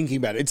least thinking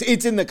about it.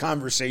 It's in the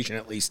conversation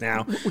at least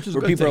now, which is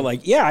where people are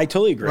like, yeah, I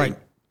totally agree. Right.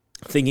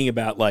 Thinking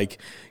about like,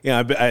 you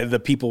know, the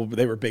people,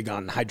 they were big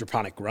on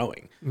hydroponic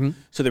growing.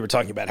 So they were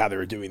talking about how they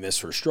were doing this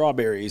for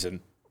strawberries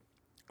and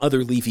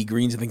other leafy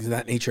greens and things of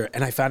that nature.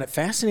 And I found it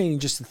fascinating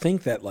just to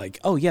think that like,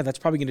 oh yeah, that's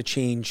probably going to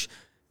change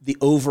the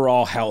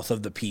overall health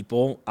of the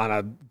people on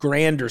a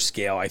grander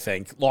scale, I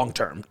think, long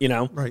term, you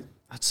know? Right.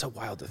 That's so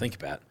wild to think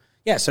about.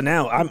 Yeah, so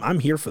now I'm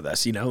here for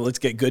this, you know? Let's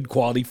get good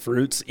quality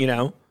fruits, you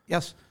know?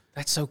 Yes.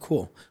 That's so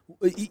cool.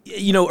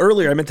 You know,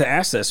 earlier I meant to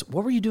ask this.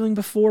 What were you doing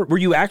before? Were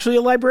you actually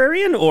a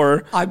librarian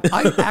or? I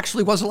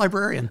actually was a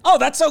librarian. Oh,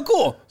 that's so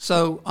cool.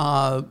 So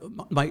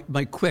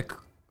my quick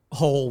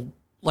whole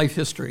life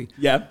history.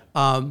 Yeah.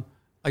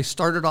 I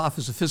started off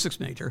as a physics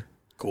major.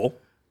 Cool.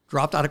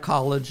 Dropped out of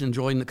college and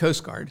joined the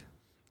Coast Guard.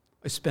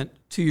 I spent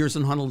 2 years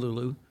in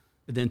Honolulu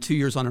and then 2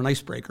 years on an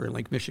icebreaker in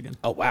Lake Michigan.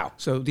 Oh, wow.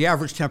 So the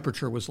average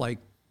temperature was like,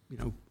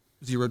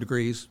 0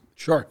 degrees.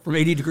 Sure. From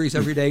 80 degrees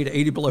every day to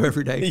 80 below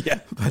every day. Yeah.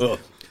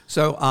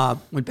 So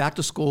went back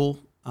to school,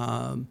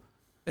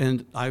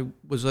 and I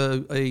was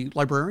a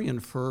librarian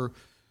for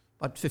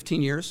about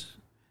 15 years.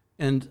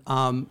 And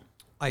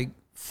I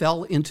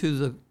fell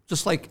into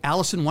just like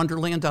Alice in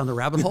Wonderland down the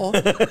rabbit hole,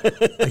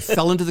 I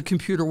fell into the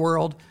computer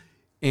world.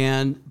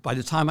 And by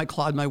the time I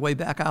clawed my way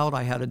back out,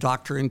 I had a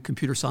doctorate in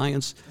computer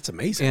science. That's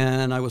amazing.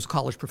 And I was a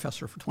college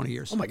professor for 20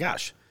 years. Oh, my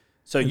gosh.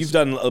 So you've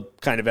done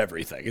kind of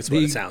everything, is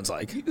what it sounds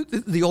like.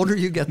 The older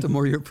you get, the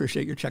more you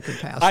appreciate your checkered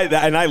past.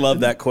 I love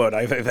that quote.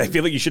 I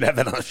feel like you should have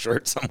that on a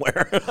shirt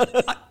somewhere.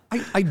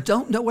 I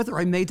don't know whether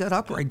I made that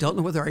up or I don't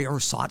know whether I ever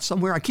saw it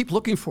somewhere. I keep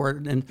looking for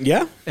it.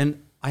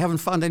 And I haven't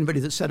found anybody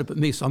that said it but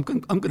me, so I'm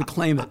going to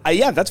claim it.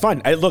 Yeah, that's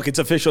fine. Look, it's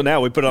official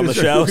now. We put it on the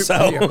show,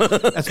 so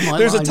that's my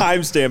there's line. A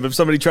timestamp. If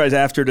somebody tries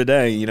after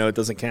today, it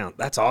doesn't count.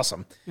 That's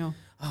awesome. Yeah.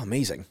 Oh,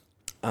 amazing.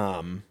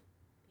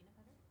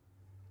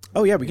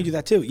 Oh, yeah, we can do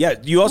that too. Yeah,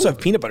 you also have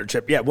peanut butter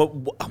chip. Yeah, I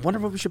wonder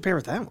what we should pair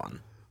with that one.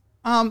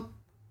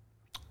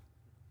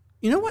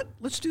 You know what?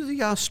 Let's do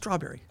the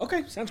strawberry.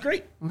 Okay, sounds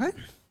great. Okay.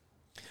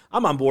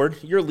 I'm on board.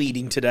 You're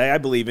leading today. I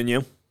believe in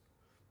you.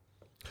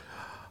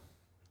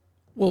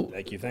 Well,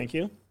 thank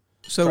you.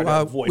 So try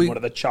to avoid one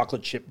of the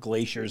chocolate chip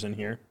glaciers in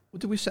here. What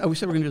did we say? Oh, we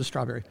said we're going to do the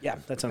strawberry. Yeah,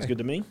 that sounds good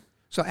to me.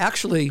 So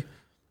actually,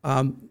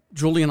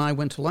 Julie and I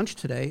went to lunch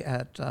today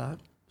at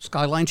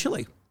Skyline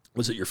Chili.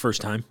 Was it your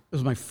first time? It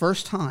was my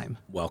first time.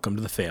 Welcome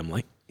to the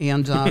family.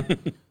 And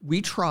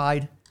we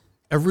tried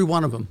every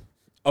one of them.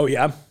 Oh,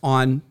 yeah?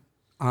 On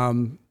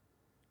the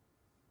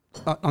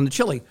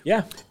chili.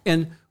 Yeah.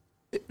 And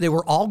they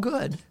were all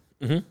good,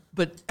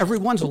 but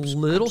everyone's a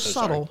little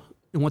subtle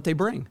in what they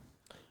bring.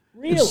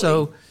 Really? And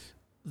so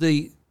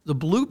the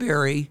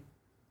blueberry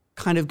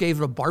kind of gave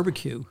it a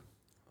barbecue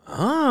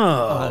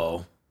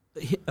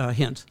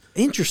hint.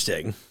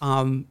 Interesting.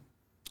 The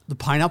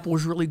pineapple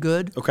was really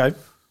good. Okay.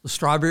 The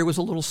strawberry was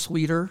a little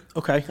sweeter.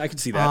 Okay, I can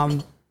see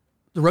that.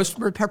 The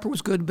roasted red pepper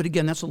was good, but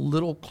again, that's a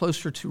little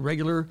closer to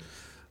regular.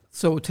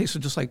 So it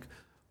tasted just like,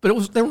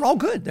 but they were all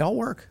good. They all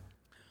work.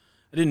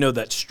 I didn't know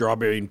that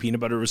strawberry and peanut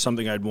butter was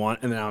something I'd want,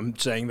 and then I'm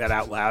saying that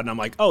out loud, and I'm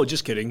like, oh,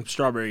 just kidding.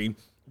 Strawberry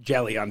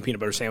jelly on peanut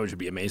butter sandwich would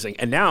be amazing.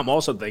 And now I'm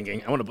also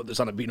thinking, I want to put this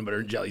on a peanut butter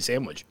and jelly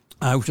sandwich.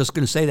 I was just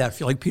going to say that. If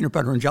you like peanut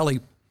butter and jelly,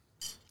 a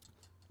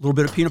little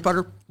bit of peanut butter,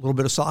 a little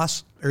bit of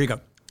sauce, there you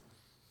go.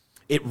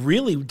 It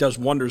really does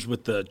wonders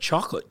with the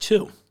chocolate,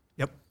 too.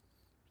 Yep.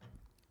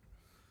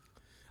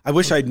 I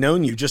wish I'd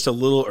known you just a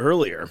little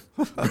earlier.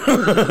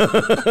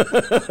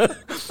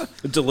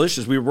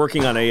 Delicious. We were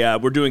working on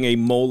we're doing a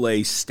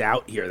mole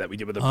stout here that we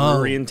did with a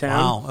brewery in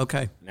town. Wow,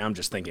 okay. Now I'm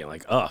just thinking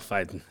like, if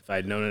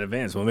I'd known in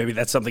advance, well, maybe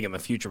that's something in the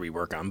future we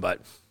work on,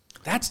 but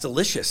that's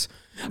delicious.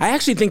 I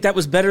actually think that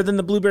was better than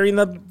the blueberry and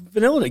the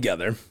vanilla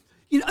together.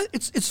 You know,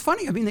 it's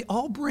funny. I mean, they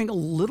all bring a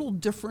little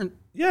different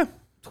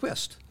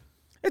twist.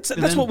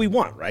 That's what we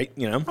want, right?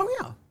 You know? Oh,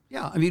 yeah.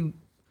 Yeah. I mean,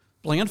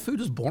 bland food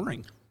is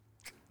boring.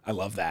 I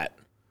love that.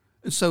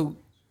 And so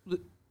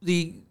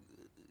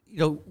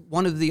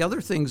one of the other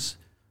things,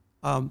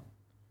 the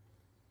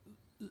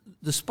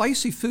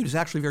spicy food is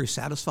actually very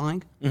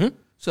satisfying. Mm-hmm.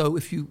 So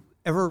if you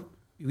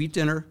eat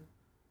dinner,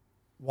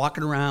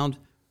 walking around,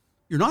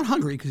 you're not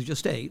hungry because you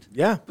just ate.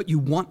 Yeah. But you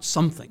want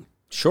something.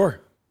 Sure.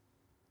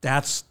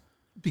 That's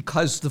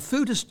because the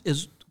food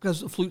is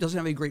because the food doesn't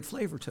have any great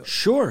flavor to it.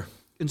 Sure.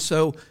 And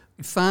so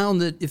we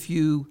found that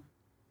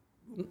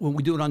when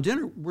we do it on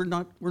dinner, we're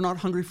not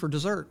hungry for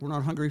dessert. We're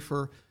not hungry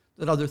for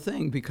that other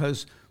thing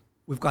because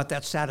we've got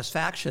that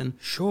satisfaction.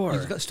 Sure.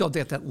 You've still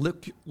got that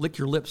lick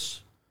your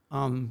lips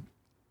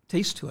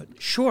taste to it.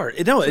 Sure.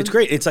 No, it's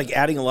great. It's like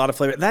adding a lot of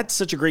flavor. That's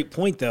such a great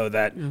point, though,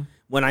 that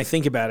when I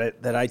think about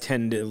it, that I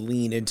tend to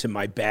lean into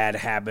my bad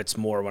habits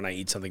more when I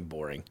eat something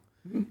boring.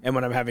 Mm-hmm. And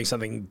when I'm having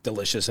something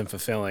delicious and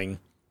fulfilling,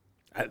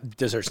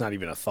 dessert's not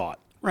even a thought.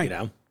 Right.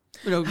 You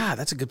know?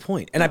 That's a good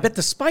point. And I bet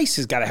the spice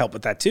has got to help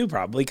with that, too,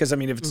 probably. Because, I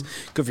mean, if it's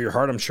good for your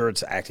heart, I'm sure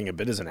it's acting a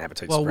bit as an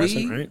appetite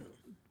suppressant, right?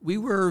 We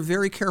were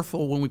very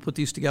careful when we put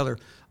these together.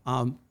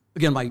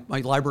 Again, my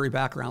library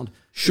background.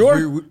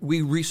 Sure.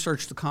 We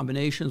researched the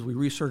combinations. We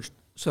researched.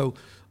 So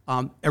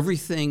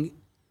everything,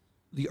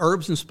 the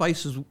herbs and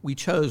spices we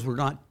chose were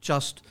not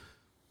just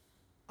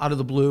out of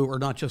the blue or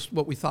not just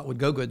what we thought would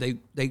go good.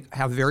 They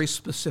have very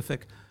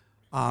specific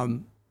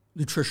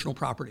nutritional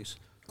properties.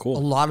 Cool. A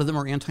lot of them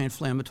are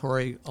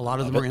anti-inflammatory. A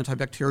lot of them are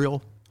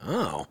antibacterial.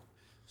 Oh.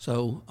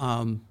 So...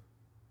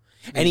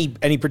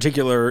 Any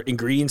particular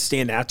ingredients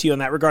stand out to you in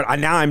that regard?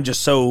 Now I'm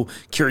just so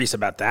curious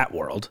about that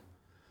world.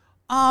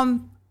 The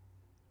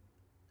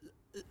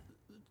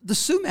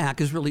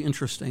sumac is really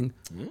interesting.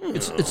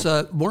 It's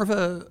more of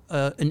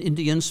an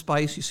Indian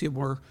spice. You see it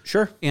more.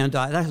 Sure. And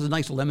that has a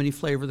nice lemony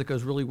flavor that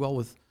goes really well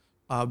with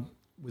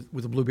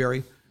the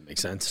blueberry.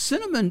 Makes sense.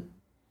 Cinnamon's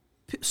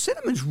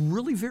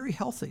really very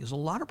healthy. There's a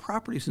lot of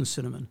properties in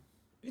cinnamon.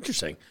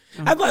 Interesting.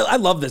 I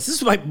love this. This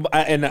is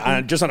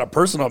just on a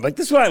personal, like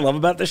this is what I love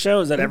about the show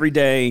is that every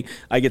day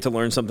I get to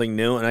learn something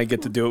new and I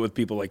get to do it with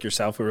people like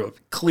yourself who are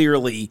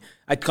clearly,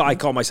 I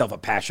call myself a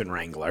passion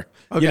wrangler.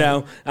 Okay. You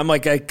know, I'm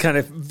like, I kind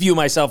of view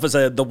myself as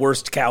the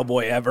worst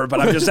cowboy ever, but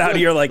I'm just out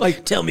here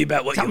like tell me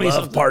about what you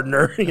love,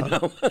 partner. You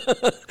know,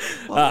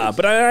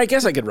 but I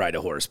guess I could ride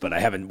a horse, but I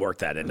haven't worked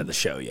that into the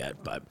show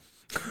yet. But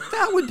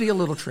that would be a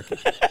little tricky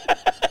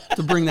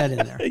to bring that in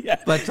there. Yeah.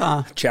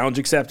 But challenge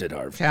accepted,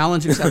 Harv.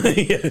 Challenge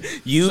accepted.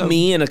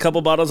 Me, and a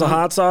couple bottles of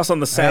hot sauce on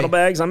the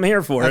saddlebags. I'm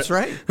here for it. That's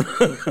right.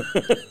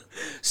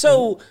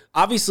 So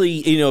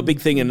obviously, a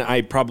big thing, and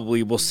I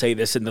probably will say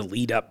this in the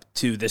lead up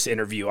to this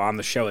interview on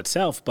the show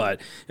itself,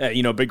 but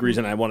a big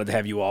reason I wanted to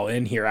have you all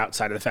in here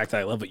outside of the fact that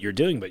I love what you're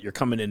doing, but you're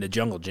coming into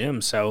Jungle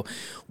Gym. So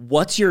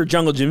what's your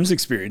Jungle Gym's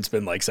experience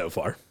been like so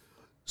far?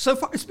 So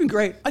far, it's been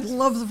great. I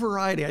love the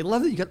variety. I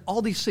love that you got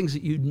all these things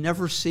that you'd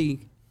never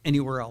see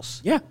anywhere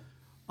else. Yeah.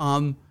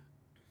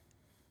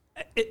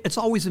 It's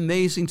always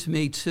amazing to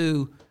me,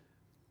 too,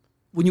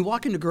 when you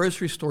walk into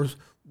grocery stores,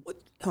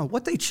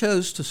 what they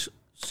chose to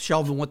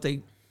shelve and what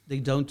they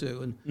don't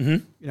do.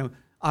 And,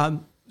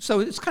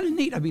 so it's kind of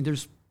neat. I mean,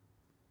 there's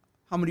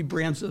how many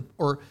brands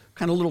or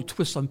kind of little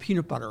twists on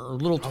peanut butter or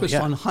little twists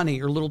on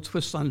honey or little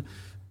twists on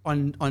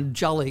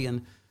jelly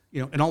and...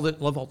 and all that.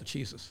 Love all the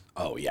cheeses.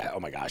 Oh yeah! Oh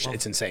my gosh,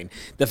 it's insane.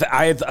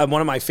 I have one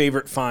of my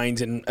favorite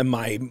finds in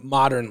my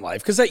modern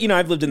life because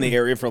I've lived in the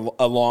area for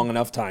a long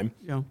enough time.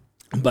 Yeah.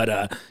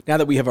 But now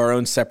that we have our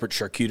own separate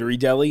charcuterie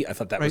deli, I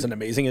thought that was an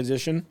amazing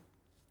addition.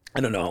 I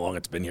don't know how long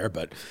it's been here,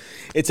 but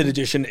it's an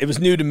addition. It was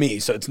new to me,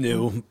 so it's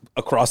new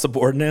across the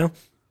board now.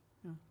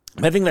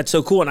 I think that's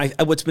so cool. And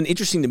what's been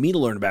interesting to me to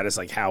learn about is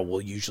like how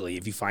we'll usually,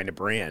 if you find a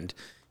brand,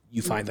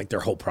 you find like their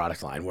whole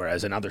product line,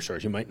 whereas in other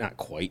stores, you might not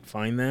quite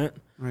find that.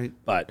 Right.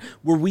 But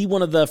were we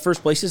one of the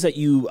first places that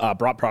you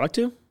brought product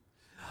to?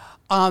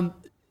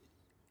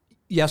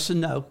 Yes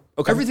and no.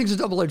 Okay. Everything's a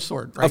double-edged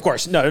sword, right? Of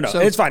course. No. So,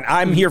 it's fine.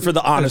 I'm here for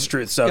the honest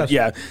truth. So,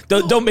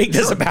 don't make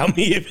this about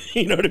me, if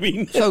you know what I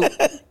mean? So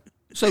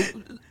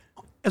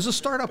as a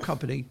startup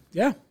company,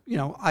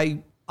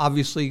 I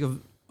obviously have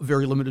a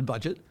very limited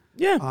budget.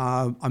 Yeah.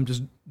 I'm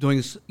just doing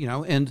this,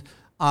 and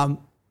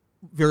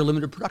very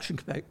limited production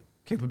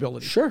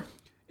capability. Sure.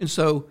 And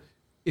so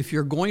if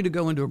you're going to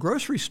go into a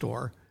grocery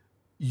store,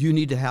 you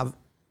need to have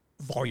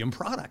volume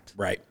product.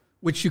 Right.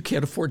 Which you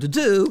can't afford to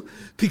do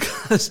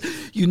because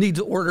you need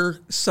to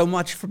order so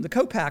much from the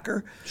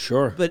co-packer.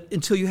 Sure. But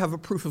until you have a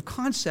proof of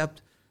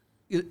concept,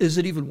 is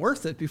it even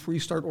worth it before you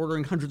start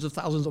ordering hundreds of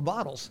thousands of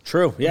bottles?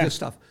 True, yeah. Of this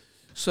stuff.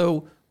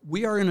 So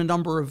we are in a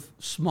number of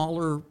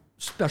smaller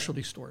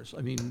specialty stores.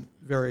 I mean,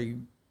 very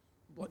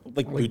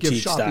like boutique gift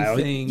shopping style.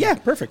 Thing. Yeah,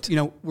 perfect.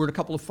 We're at a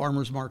couple of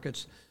farmers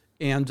markets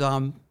and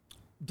done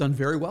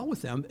very well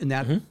with them. And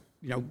that,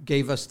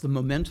 gave us the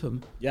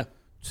momentum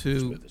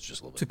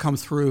to come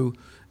through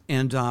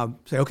and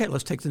say, okay,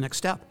 let's take the next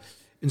step.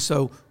 And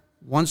so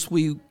once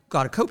we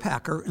got a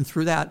co-packer, and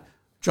through that,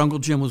 Jungle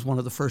Gym was one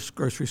of the first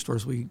grocery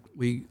stores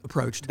we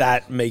approached.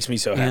 That makes me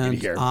so happy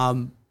to hear.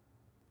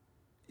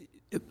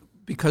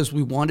 Because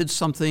we wanted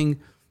something,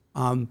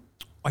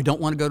 I don't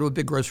want to go to a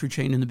big grocery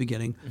chain in the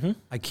beginning. Mm-hmm.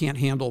 I can't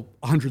handle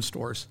 100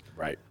 stores.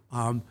 Right.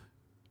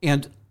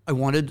 And I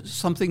wanted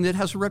something that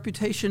has a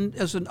reputation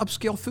as an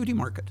upscale foodie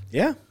market.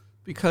 Yeah.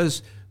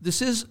 Because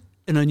this is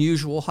an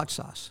unusual hot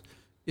sauce.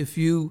 If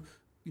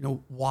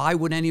why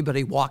would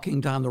anybody walking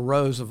down the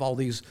rows of all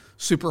these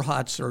super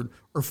hots or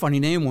funny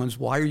name ones,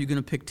 why are you going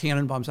to pick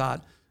Tannenbaum's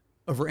Hot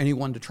over any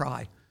one to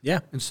try? Yeah.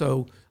 And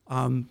so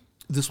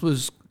this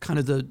was kind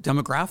of the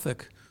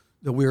demographic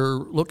that we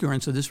were looking at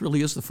and said, this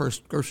really is the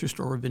first grocery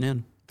store we've been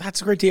in.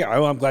 That's great to hear.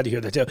 I'm glad to hear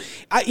that too.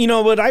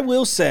 What I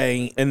will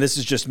say, and this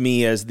is just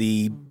me as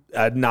the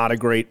not a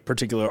great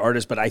particular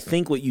artist, but I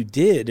think what you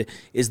did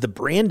is the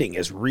branding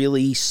is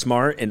really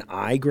smart and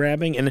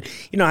eye-grabbing. And,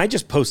 I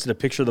just posted a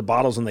picture of the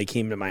bottles when they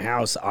came to my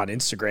house on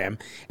Instagram.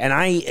 And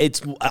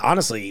it's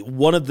honestly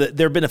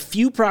there have been a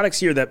few products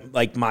here that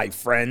like my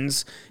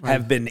friends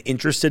have been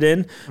interested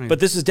in,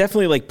 but this is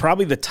definitely like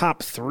probably the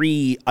top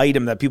 3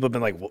 item that people have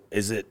been like, what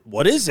is it?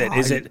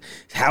 Is it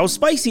how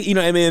spicy?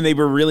 They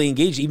were really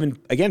engaged. Even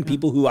again,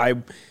 people who I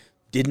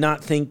did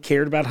not think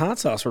cared about hot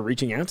sauce were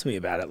reaching out to me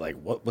about it. Like,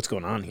 what's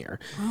going on here?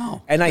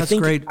 Oh, and that's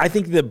great. I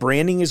think the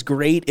branding is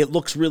great. It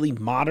looks really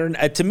modern.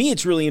 To me,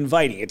 it's really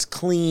inviting. It's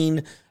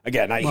clean.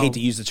 Again, I hate to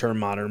use the term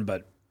modern,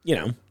 but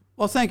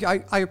Well, thank you.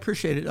 I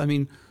appreciate it. I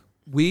mean,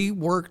 we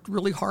worked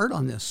really hard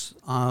on this.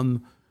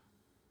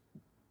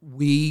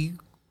 We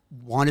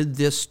wanted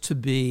this to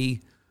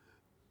be.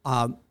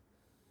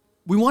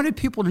 We wanted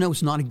people to know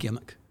it's not a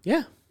gimmick.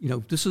 Yeah.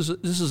 This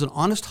is an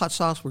honest hot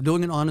sauce. We're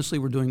doing it honestly.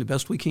 We're doing the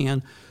best we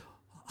can.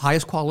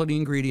 Highest quality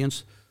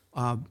ingredients.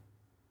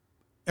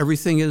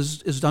 Everything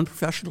is done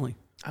professionally.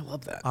 I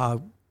love that.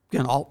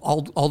 Again,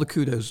 all the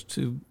kudos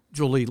to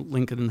Julie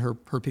Lincoln and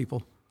her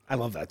people. I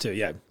love that too.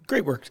 Yeah,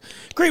 great work,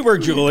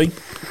 Julie.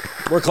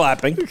 We're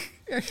clapping.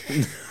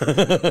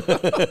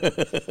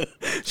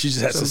 She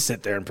just has to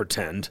sit there and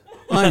pretend.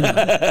 I know.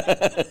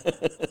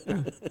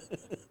 Yeah.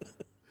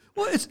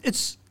 Well,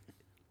 it's.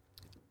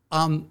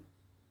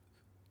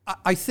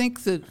 I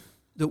think that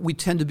we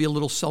tend to be a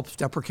little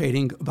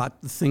self-deprecating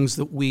about the things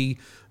that we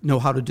know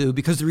how to do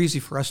because they're easy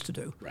for us to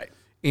do. Right.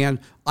 And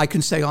I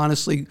can say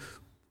honestly,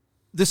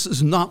 this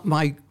is not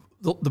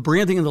the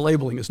branding and the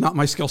labeling is not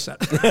my skill set.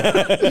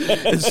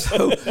 And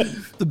so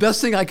the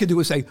best thing I could do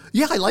is say,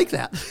 yeah, I like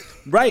that.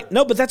 Right.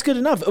 No, but that's good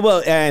enough.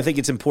 Well, and I think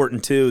it's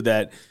important too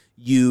that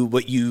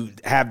you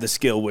have the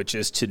skill, which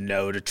is to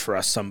know to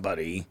trust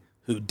somebody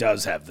who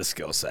does have the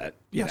skill set.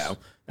 Yes.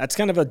 That's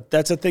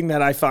that's a thing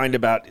that I find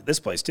about this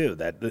place too,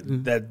 that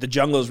the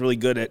Jungle is really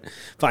good at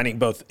finding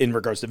both in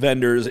regards to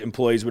vendors,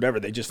 employees, whatever.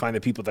 They just find the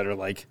people that are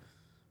like,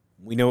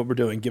 we know what we're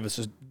doing.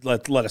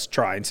 Let us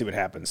try and see what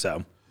happens.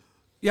 So,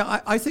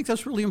 yeah, I think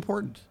that's really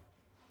important.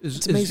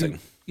 It's amazing.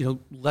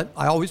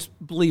 I always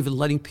believe in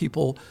letting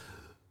people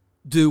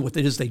do what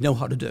it is they know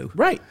how to do.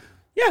 Right.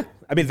 Yeah.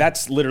 I mean,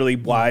 that's literally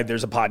why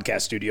there's a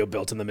podcast studio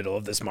built in the middle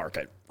of this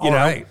market.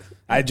 Right.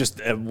 I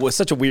just was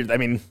such a weird,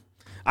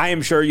 I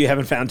am sure you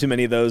haven't found too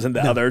many of those in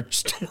the other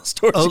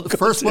stores. Oh, the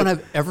first one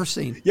I've ever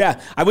seen.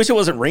 Yeah. I wish it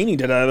wasn't raining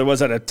today.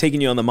 Otherwise, I'd have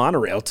taken you on the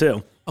monorail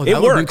too. Oh,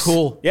 that would be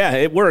cool. Yeah,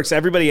 it works.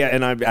 Everybody,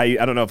 and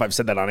I don't know if I've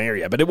said that on air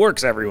yet, but it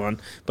works,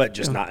 everyone, but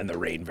just not in the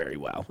rain very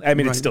well. I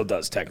mean, It still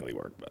does technically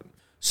work. But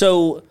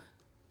so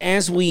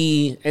As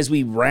we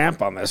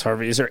wrap on this,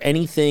 Harvey, is there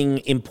anything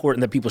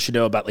important that people should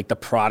know about like the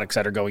products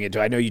that are going into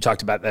it? I know you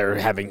talked about they're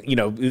having,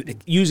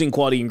 using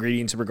quality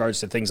ingredients in regards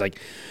to things like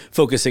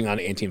focusing on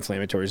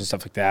anti-inflammatories and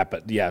stuff like that.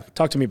 But yeah,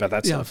 talk to me about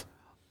that stuff.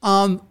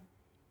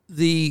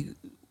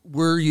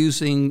 We're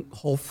using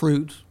whole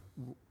fruit,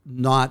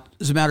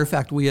 as a matter of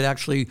fact, we had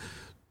actually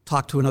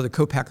talked to another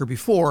co-packer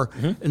before,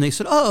 and they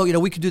said,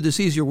 we could do this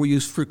easier. We'll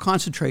use fruit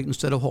concentrate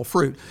instead of whole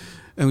fruit.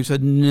 And we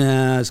said,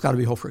 nah, it's got to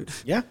be whole fruit.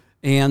 Yeah.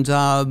 And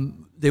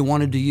they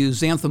wanted to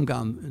use xanthan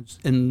gum.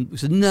 And we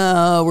said,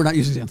 no, we're not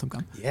using xanthan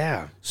gum.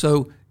 Yeah.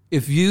 So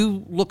if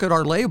you look at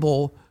our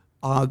label,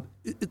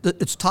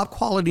 it's top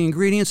quality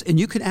ingredients, and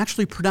you can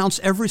actually pronounce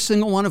every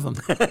single one of them.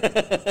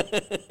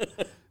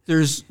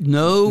 There's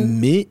no...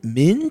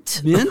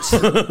 Mint? Mint.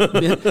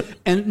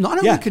 And not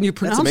only can you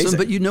pronounce them,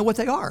 but you know what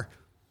they are.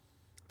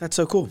 That's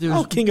so cool.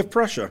 King of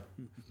Prussia.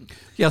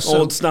 Yes,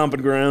 old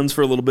stomping grounds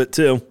for a little bit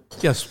too.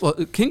 Yes, well,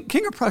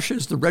 King of Prussia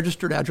is the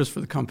registered address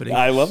for the company.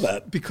 I love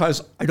that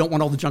because I don't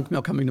want all the junk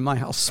mail coming to my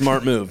house.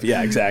 Smart move,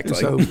 yeah, exactly.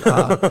 So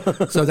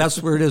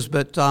that's where it is.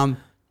 But yeah,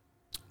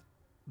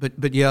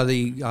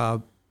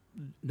 the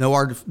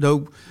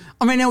no.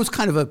 I mean, that was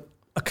kind of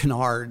a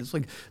canard. It's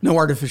like no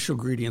artificial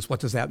ingredients.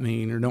 What does that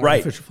mean? Or no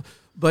artificial.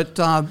 But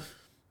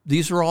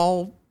these are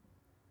all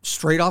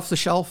straight off the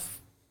shelf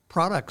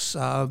products.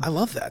 I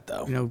love that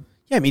though.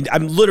 Yeah, I mean,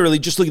 I'm literally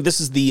just looking. This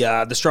is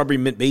the strawberry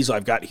mint basil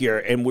I've got here,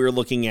 and we're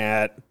looking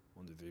at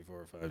 1, 2, 3,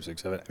 4, 5,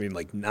 6, 7. I mean,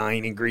 like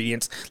 9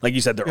 ingredients. Like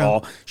you said, they're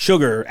all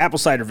sugar, apple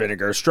cider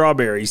vinegar,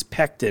 strawberries,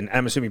 pectin.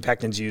 I'm assuming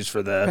pectin's used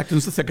for the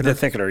thickener. The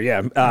thickener,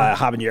 yeah.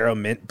 Habanero,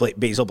 mint,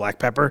 basil, black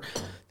pepper.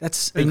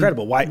 That's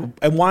incredible.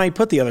 Why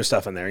put the other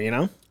stuff in there?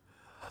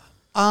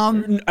 I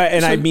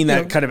mean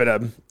that kind of in a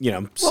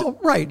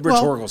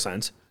rhetorical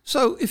sense.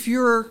 So if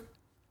you're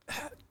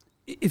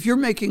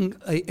making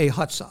a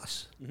hot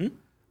sauce.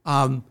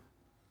 If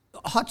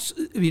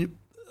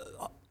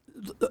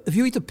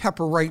you eat the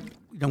pepper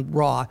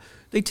raw,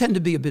 they tend to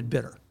be a bit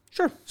bitter.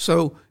 Sure.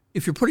 So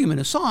if you're putting them in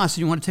a sauce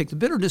and you want to take the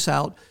bitterness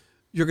out,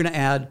 you're going to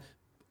add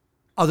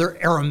other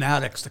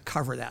aromatics to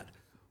cover that,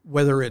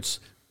 whether it's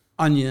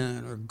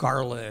onion or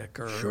garlic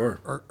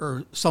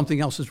or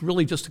something else. It's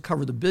really just to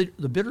cover the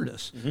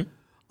bitterness.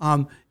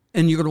 And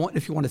you're going to want,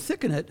 if you want to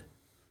thicken it,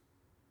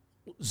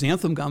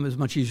 xanthan gum is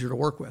much easier to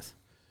work with.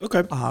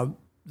 Okay.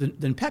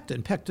 Than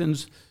pectin.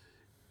 Pectin's.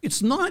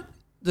 It's not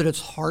that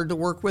it's hard to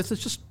work with.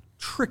 It's just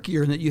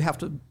trickier in that you have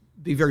to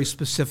be very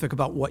specific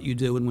about what you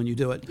do and when you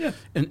do it,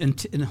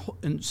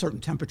 in certain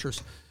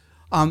temperatures.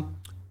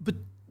 But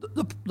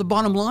the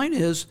bottom line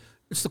is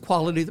it's the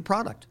quality of the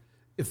product.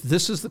 If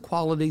this is the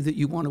quality that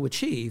you want to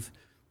achieve,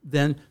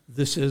 then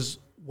this is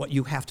what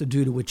you have to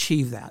do to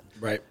achieve that.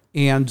 Right.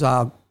 And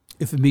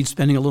if it means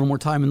spending a little more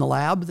time in the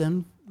lab,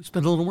 then we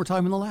spend a little more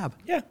time in the lab.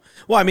 Yeah.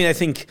 Well, I mean, I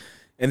think...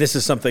 And this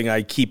is something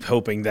I keep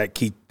hoping that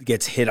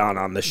gets hit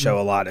on the show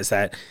a lot, is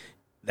that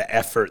the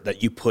effort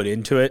that you put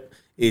into it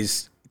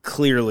is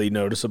clearly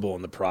noticeable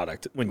in the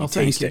product when you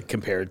taste it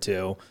compared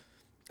to,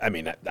 I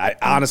mean, I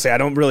honestly, I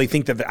don't really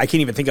think that, I can't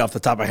even think off the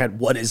top of my head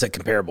what is a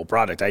comparable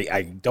product.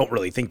 I don't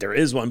really think there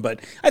is one, but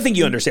I think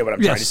you understand what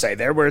I'm trying to say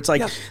there, where it's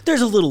like,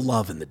 there's a little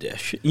love in the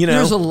dish,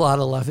 There's a lot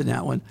of love in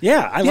that one.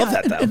 Yeah, I love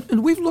that though.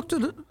 And we've looked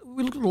at a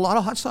lot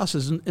of hot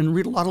sauces and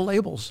read a lot of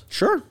labels.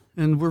 Sure.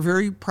 And we're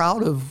very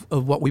proud of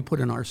what we put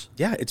in ours.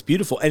 Yeah, it's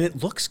beautiful. And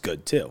it looks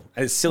good, too.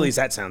 As silly as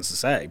that sounds to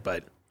say,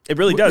 but it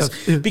really does.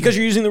 Because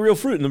you're using the real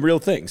fruit and the real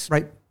things.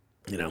 Right.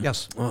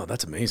 Yes. Oh,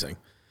 that's amazing.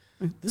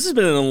 This has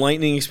been an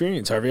enlightening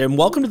experience, Harvey. And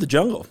welcome to the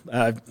jungle.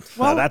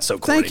 Well, that's so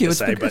corny thank you. It's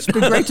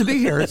been great to be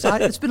here.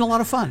 It's been a lot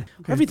of fun.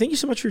 Okay. Harvey, thank you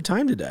so much for your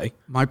time today.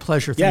 My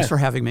pleasure. Thanks for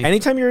having me.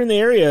 Anytime you're in the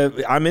area,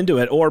 I'm into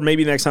it. Or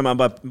maybe next time I'm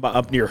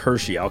up near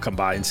Hershey, I'll come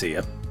by and see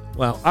you.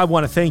 Well, I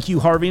want to thank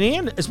you, Harvey,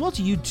 and as well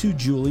to you too,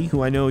 Julie,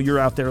 who I know you're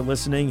out there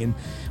listening and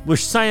we're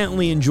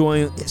silently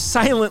enjoying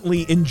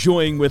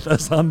with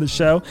us on the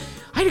show.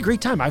 I had a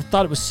great time. I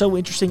thought it was so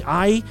interesting.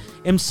 I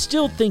am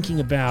still thinking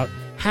about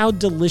how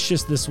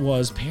delicious this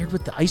was paired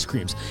with the ice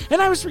creams.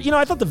 And I was,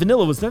 I thought the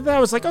vanilla was, I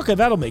was like, okay,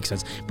 that'll make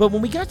sense. But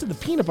when we got to the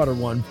peanut butter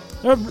one,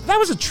 that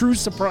was a true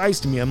surprise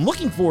to me. I'm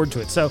looking forward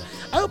to it. So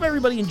I hope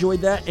everybody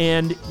enjoyed that.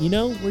 And you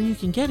know where you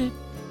can get it?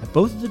 At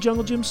both of the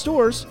Jungle Gym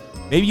stores.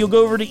 Maybe you'll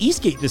go over to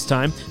Eastgate this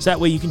time, so that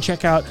way you can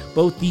check out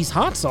both these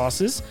hot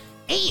sauces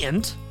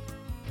and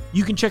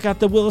you can check out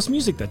the Willis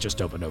music that just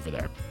opened over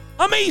there.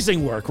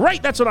 Amazing work,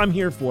 right? That's what I'm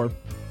here for.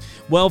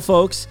 Well,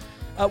 folks,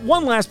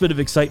 one last bit of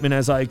excitement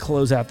as I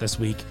close out this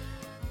week.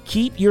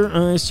 Keep your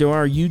eyes to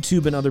our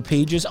YouTube and other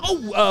pages.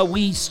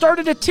 We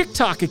started a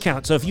TikTok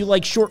account, so if you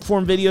like short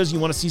form videos, you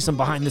want to see some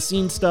behind the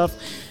scenes stuff,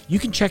 you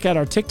can check out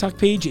our TikTok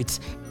page. It's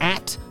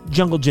at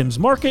Jungle Gyms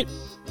Market.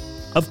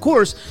 Of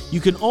course, you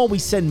can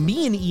always send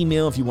me an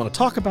email if you want to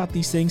talk about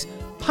these things,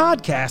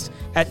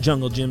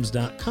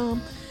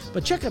 podcast@junglegyms.com.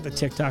 But check out the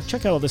TikTok,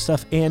 check out all this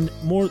stuff, and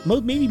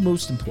maybe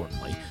most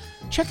importantly,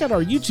 check out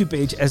our YouTube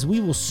page, as we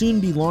will soon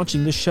be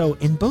launching this show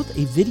in both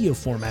a video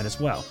format as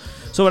well.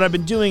 So what I've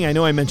been doing, I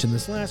know I mentioned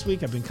this last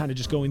week, I've been kind of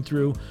just going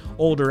through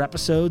older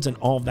episodes and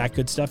all of that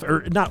good stuff,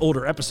 or not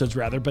older episodes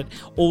rather, but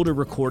older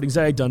recordings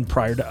that I'd done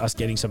prior to us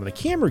getting some of the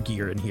camera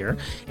gear in here.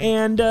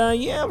 And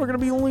we're going to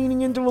be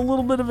leaning into a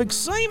little bit of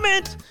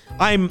excitement.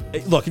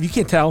 Look, if you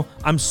can't tell,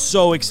 I'm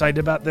so excited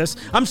about this.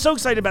 I'm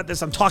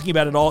talking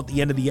about it all at the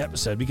end of the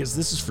episode because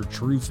this is for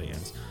true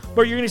fans.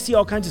 But you're going to see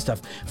all kinds of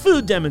stuff.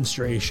 Food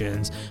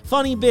demonstrations,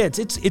 funny bits.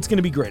 It's going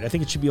to be great. I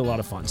think it should be a lot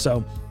of fun.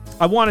 So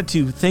I wanted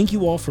to thank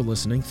you all for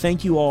listening.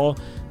 Thank you all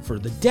for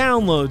the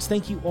downloads.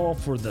 Thank you all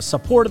for the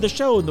support of the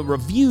show and the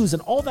reviews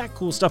and all that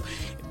cool stuff.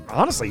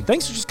 Honestly,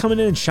 thanks for just coming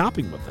in and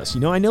shopping with us.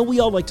 I know we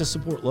all like to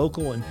support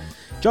local, and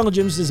Jungle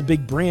Jim's is a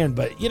big brand,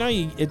 but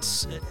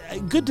it's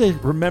good to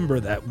remember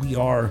that we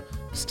are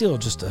still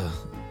just a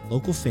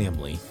local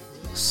family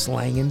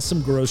slanging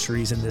some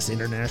groceries in this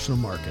international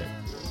market.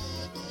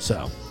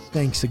 So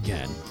thanks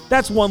again.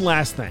 That's one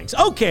last thanks.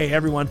 Okay,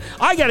 everyone,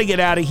 I got to get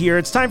out of here.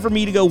 It's time for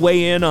me to go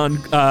weigh in on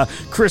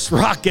Chris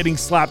Rock getting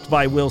slapped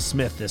by Will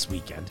Smith this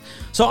weekend.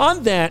 So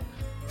on that,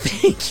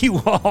 thank you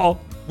all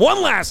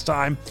one last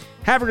time.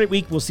 Have a great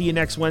week. We'll see you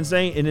next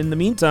Wednesday. And in the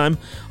meantime,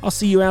 I'll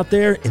see you out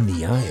there in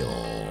the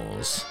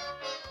aisles.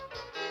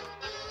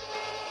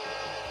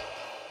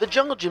 The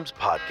Jungle Gyms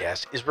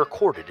podcast is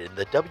recorded in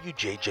the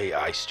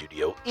WJJI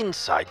studio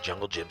inside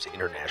Jungle Gyms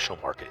International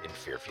Market in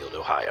Fairfield,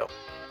 Ohio.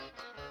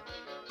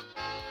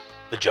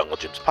 The Jungle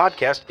Gyms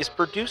podcast is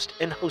produced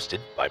and hosted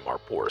by Mark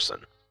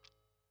Borison.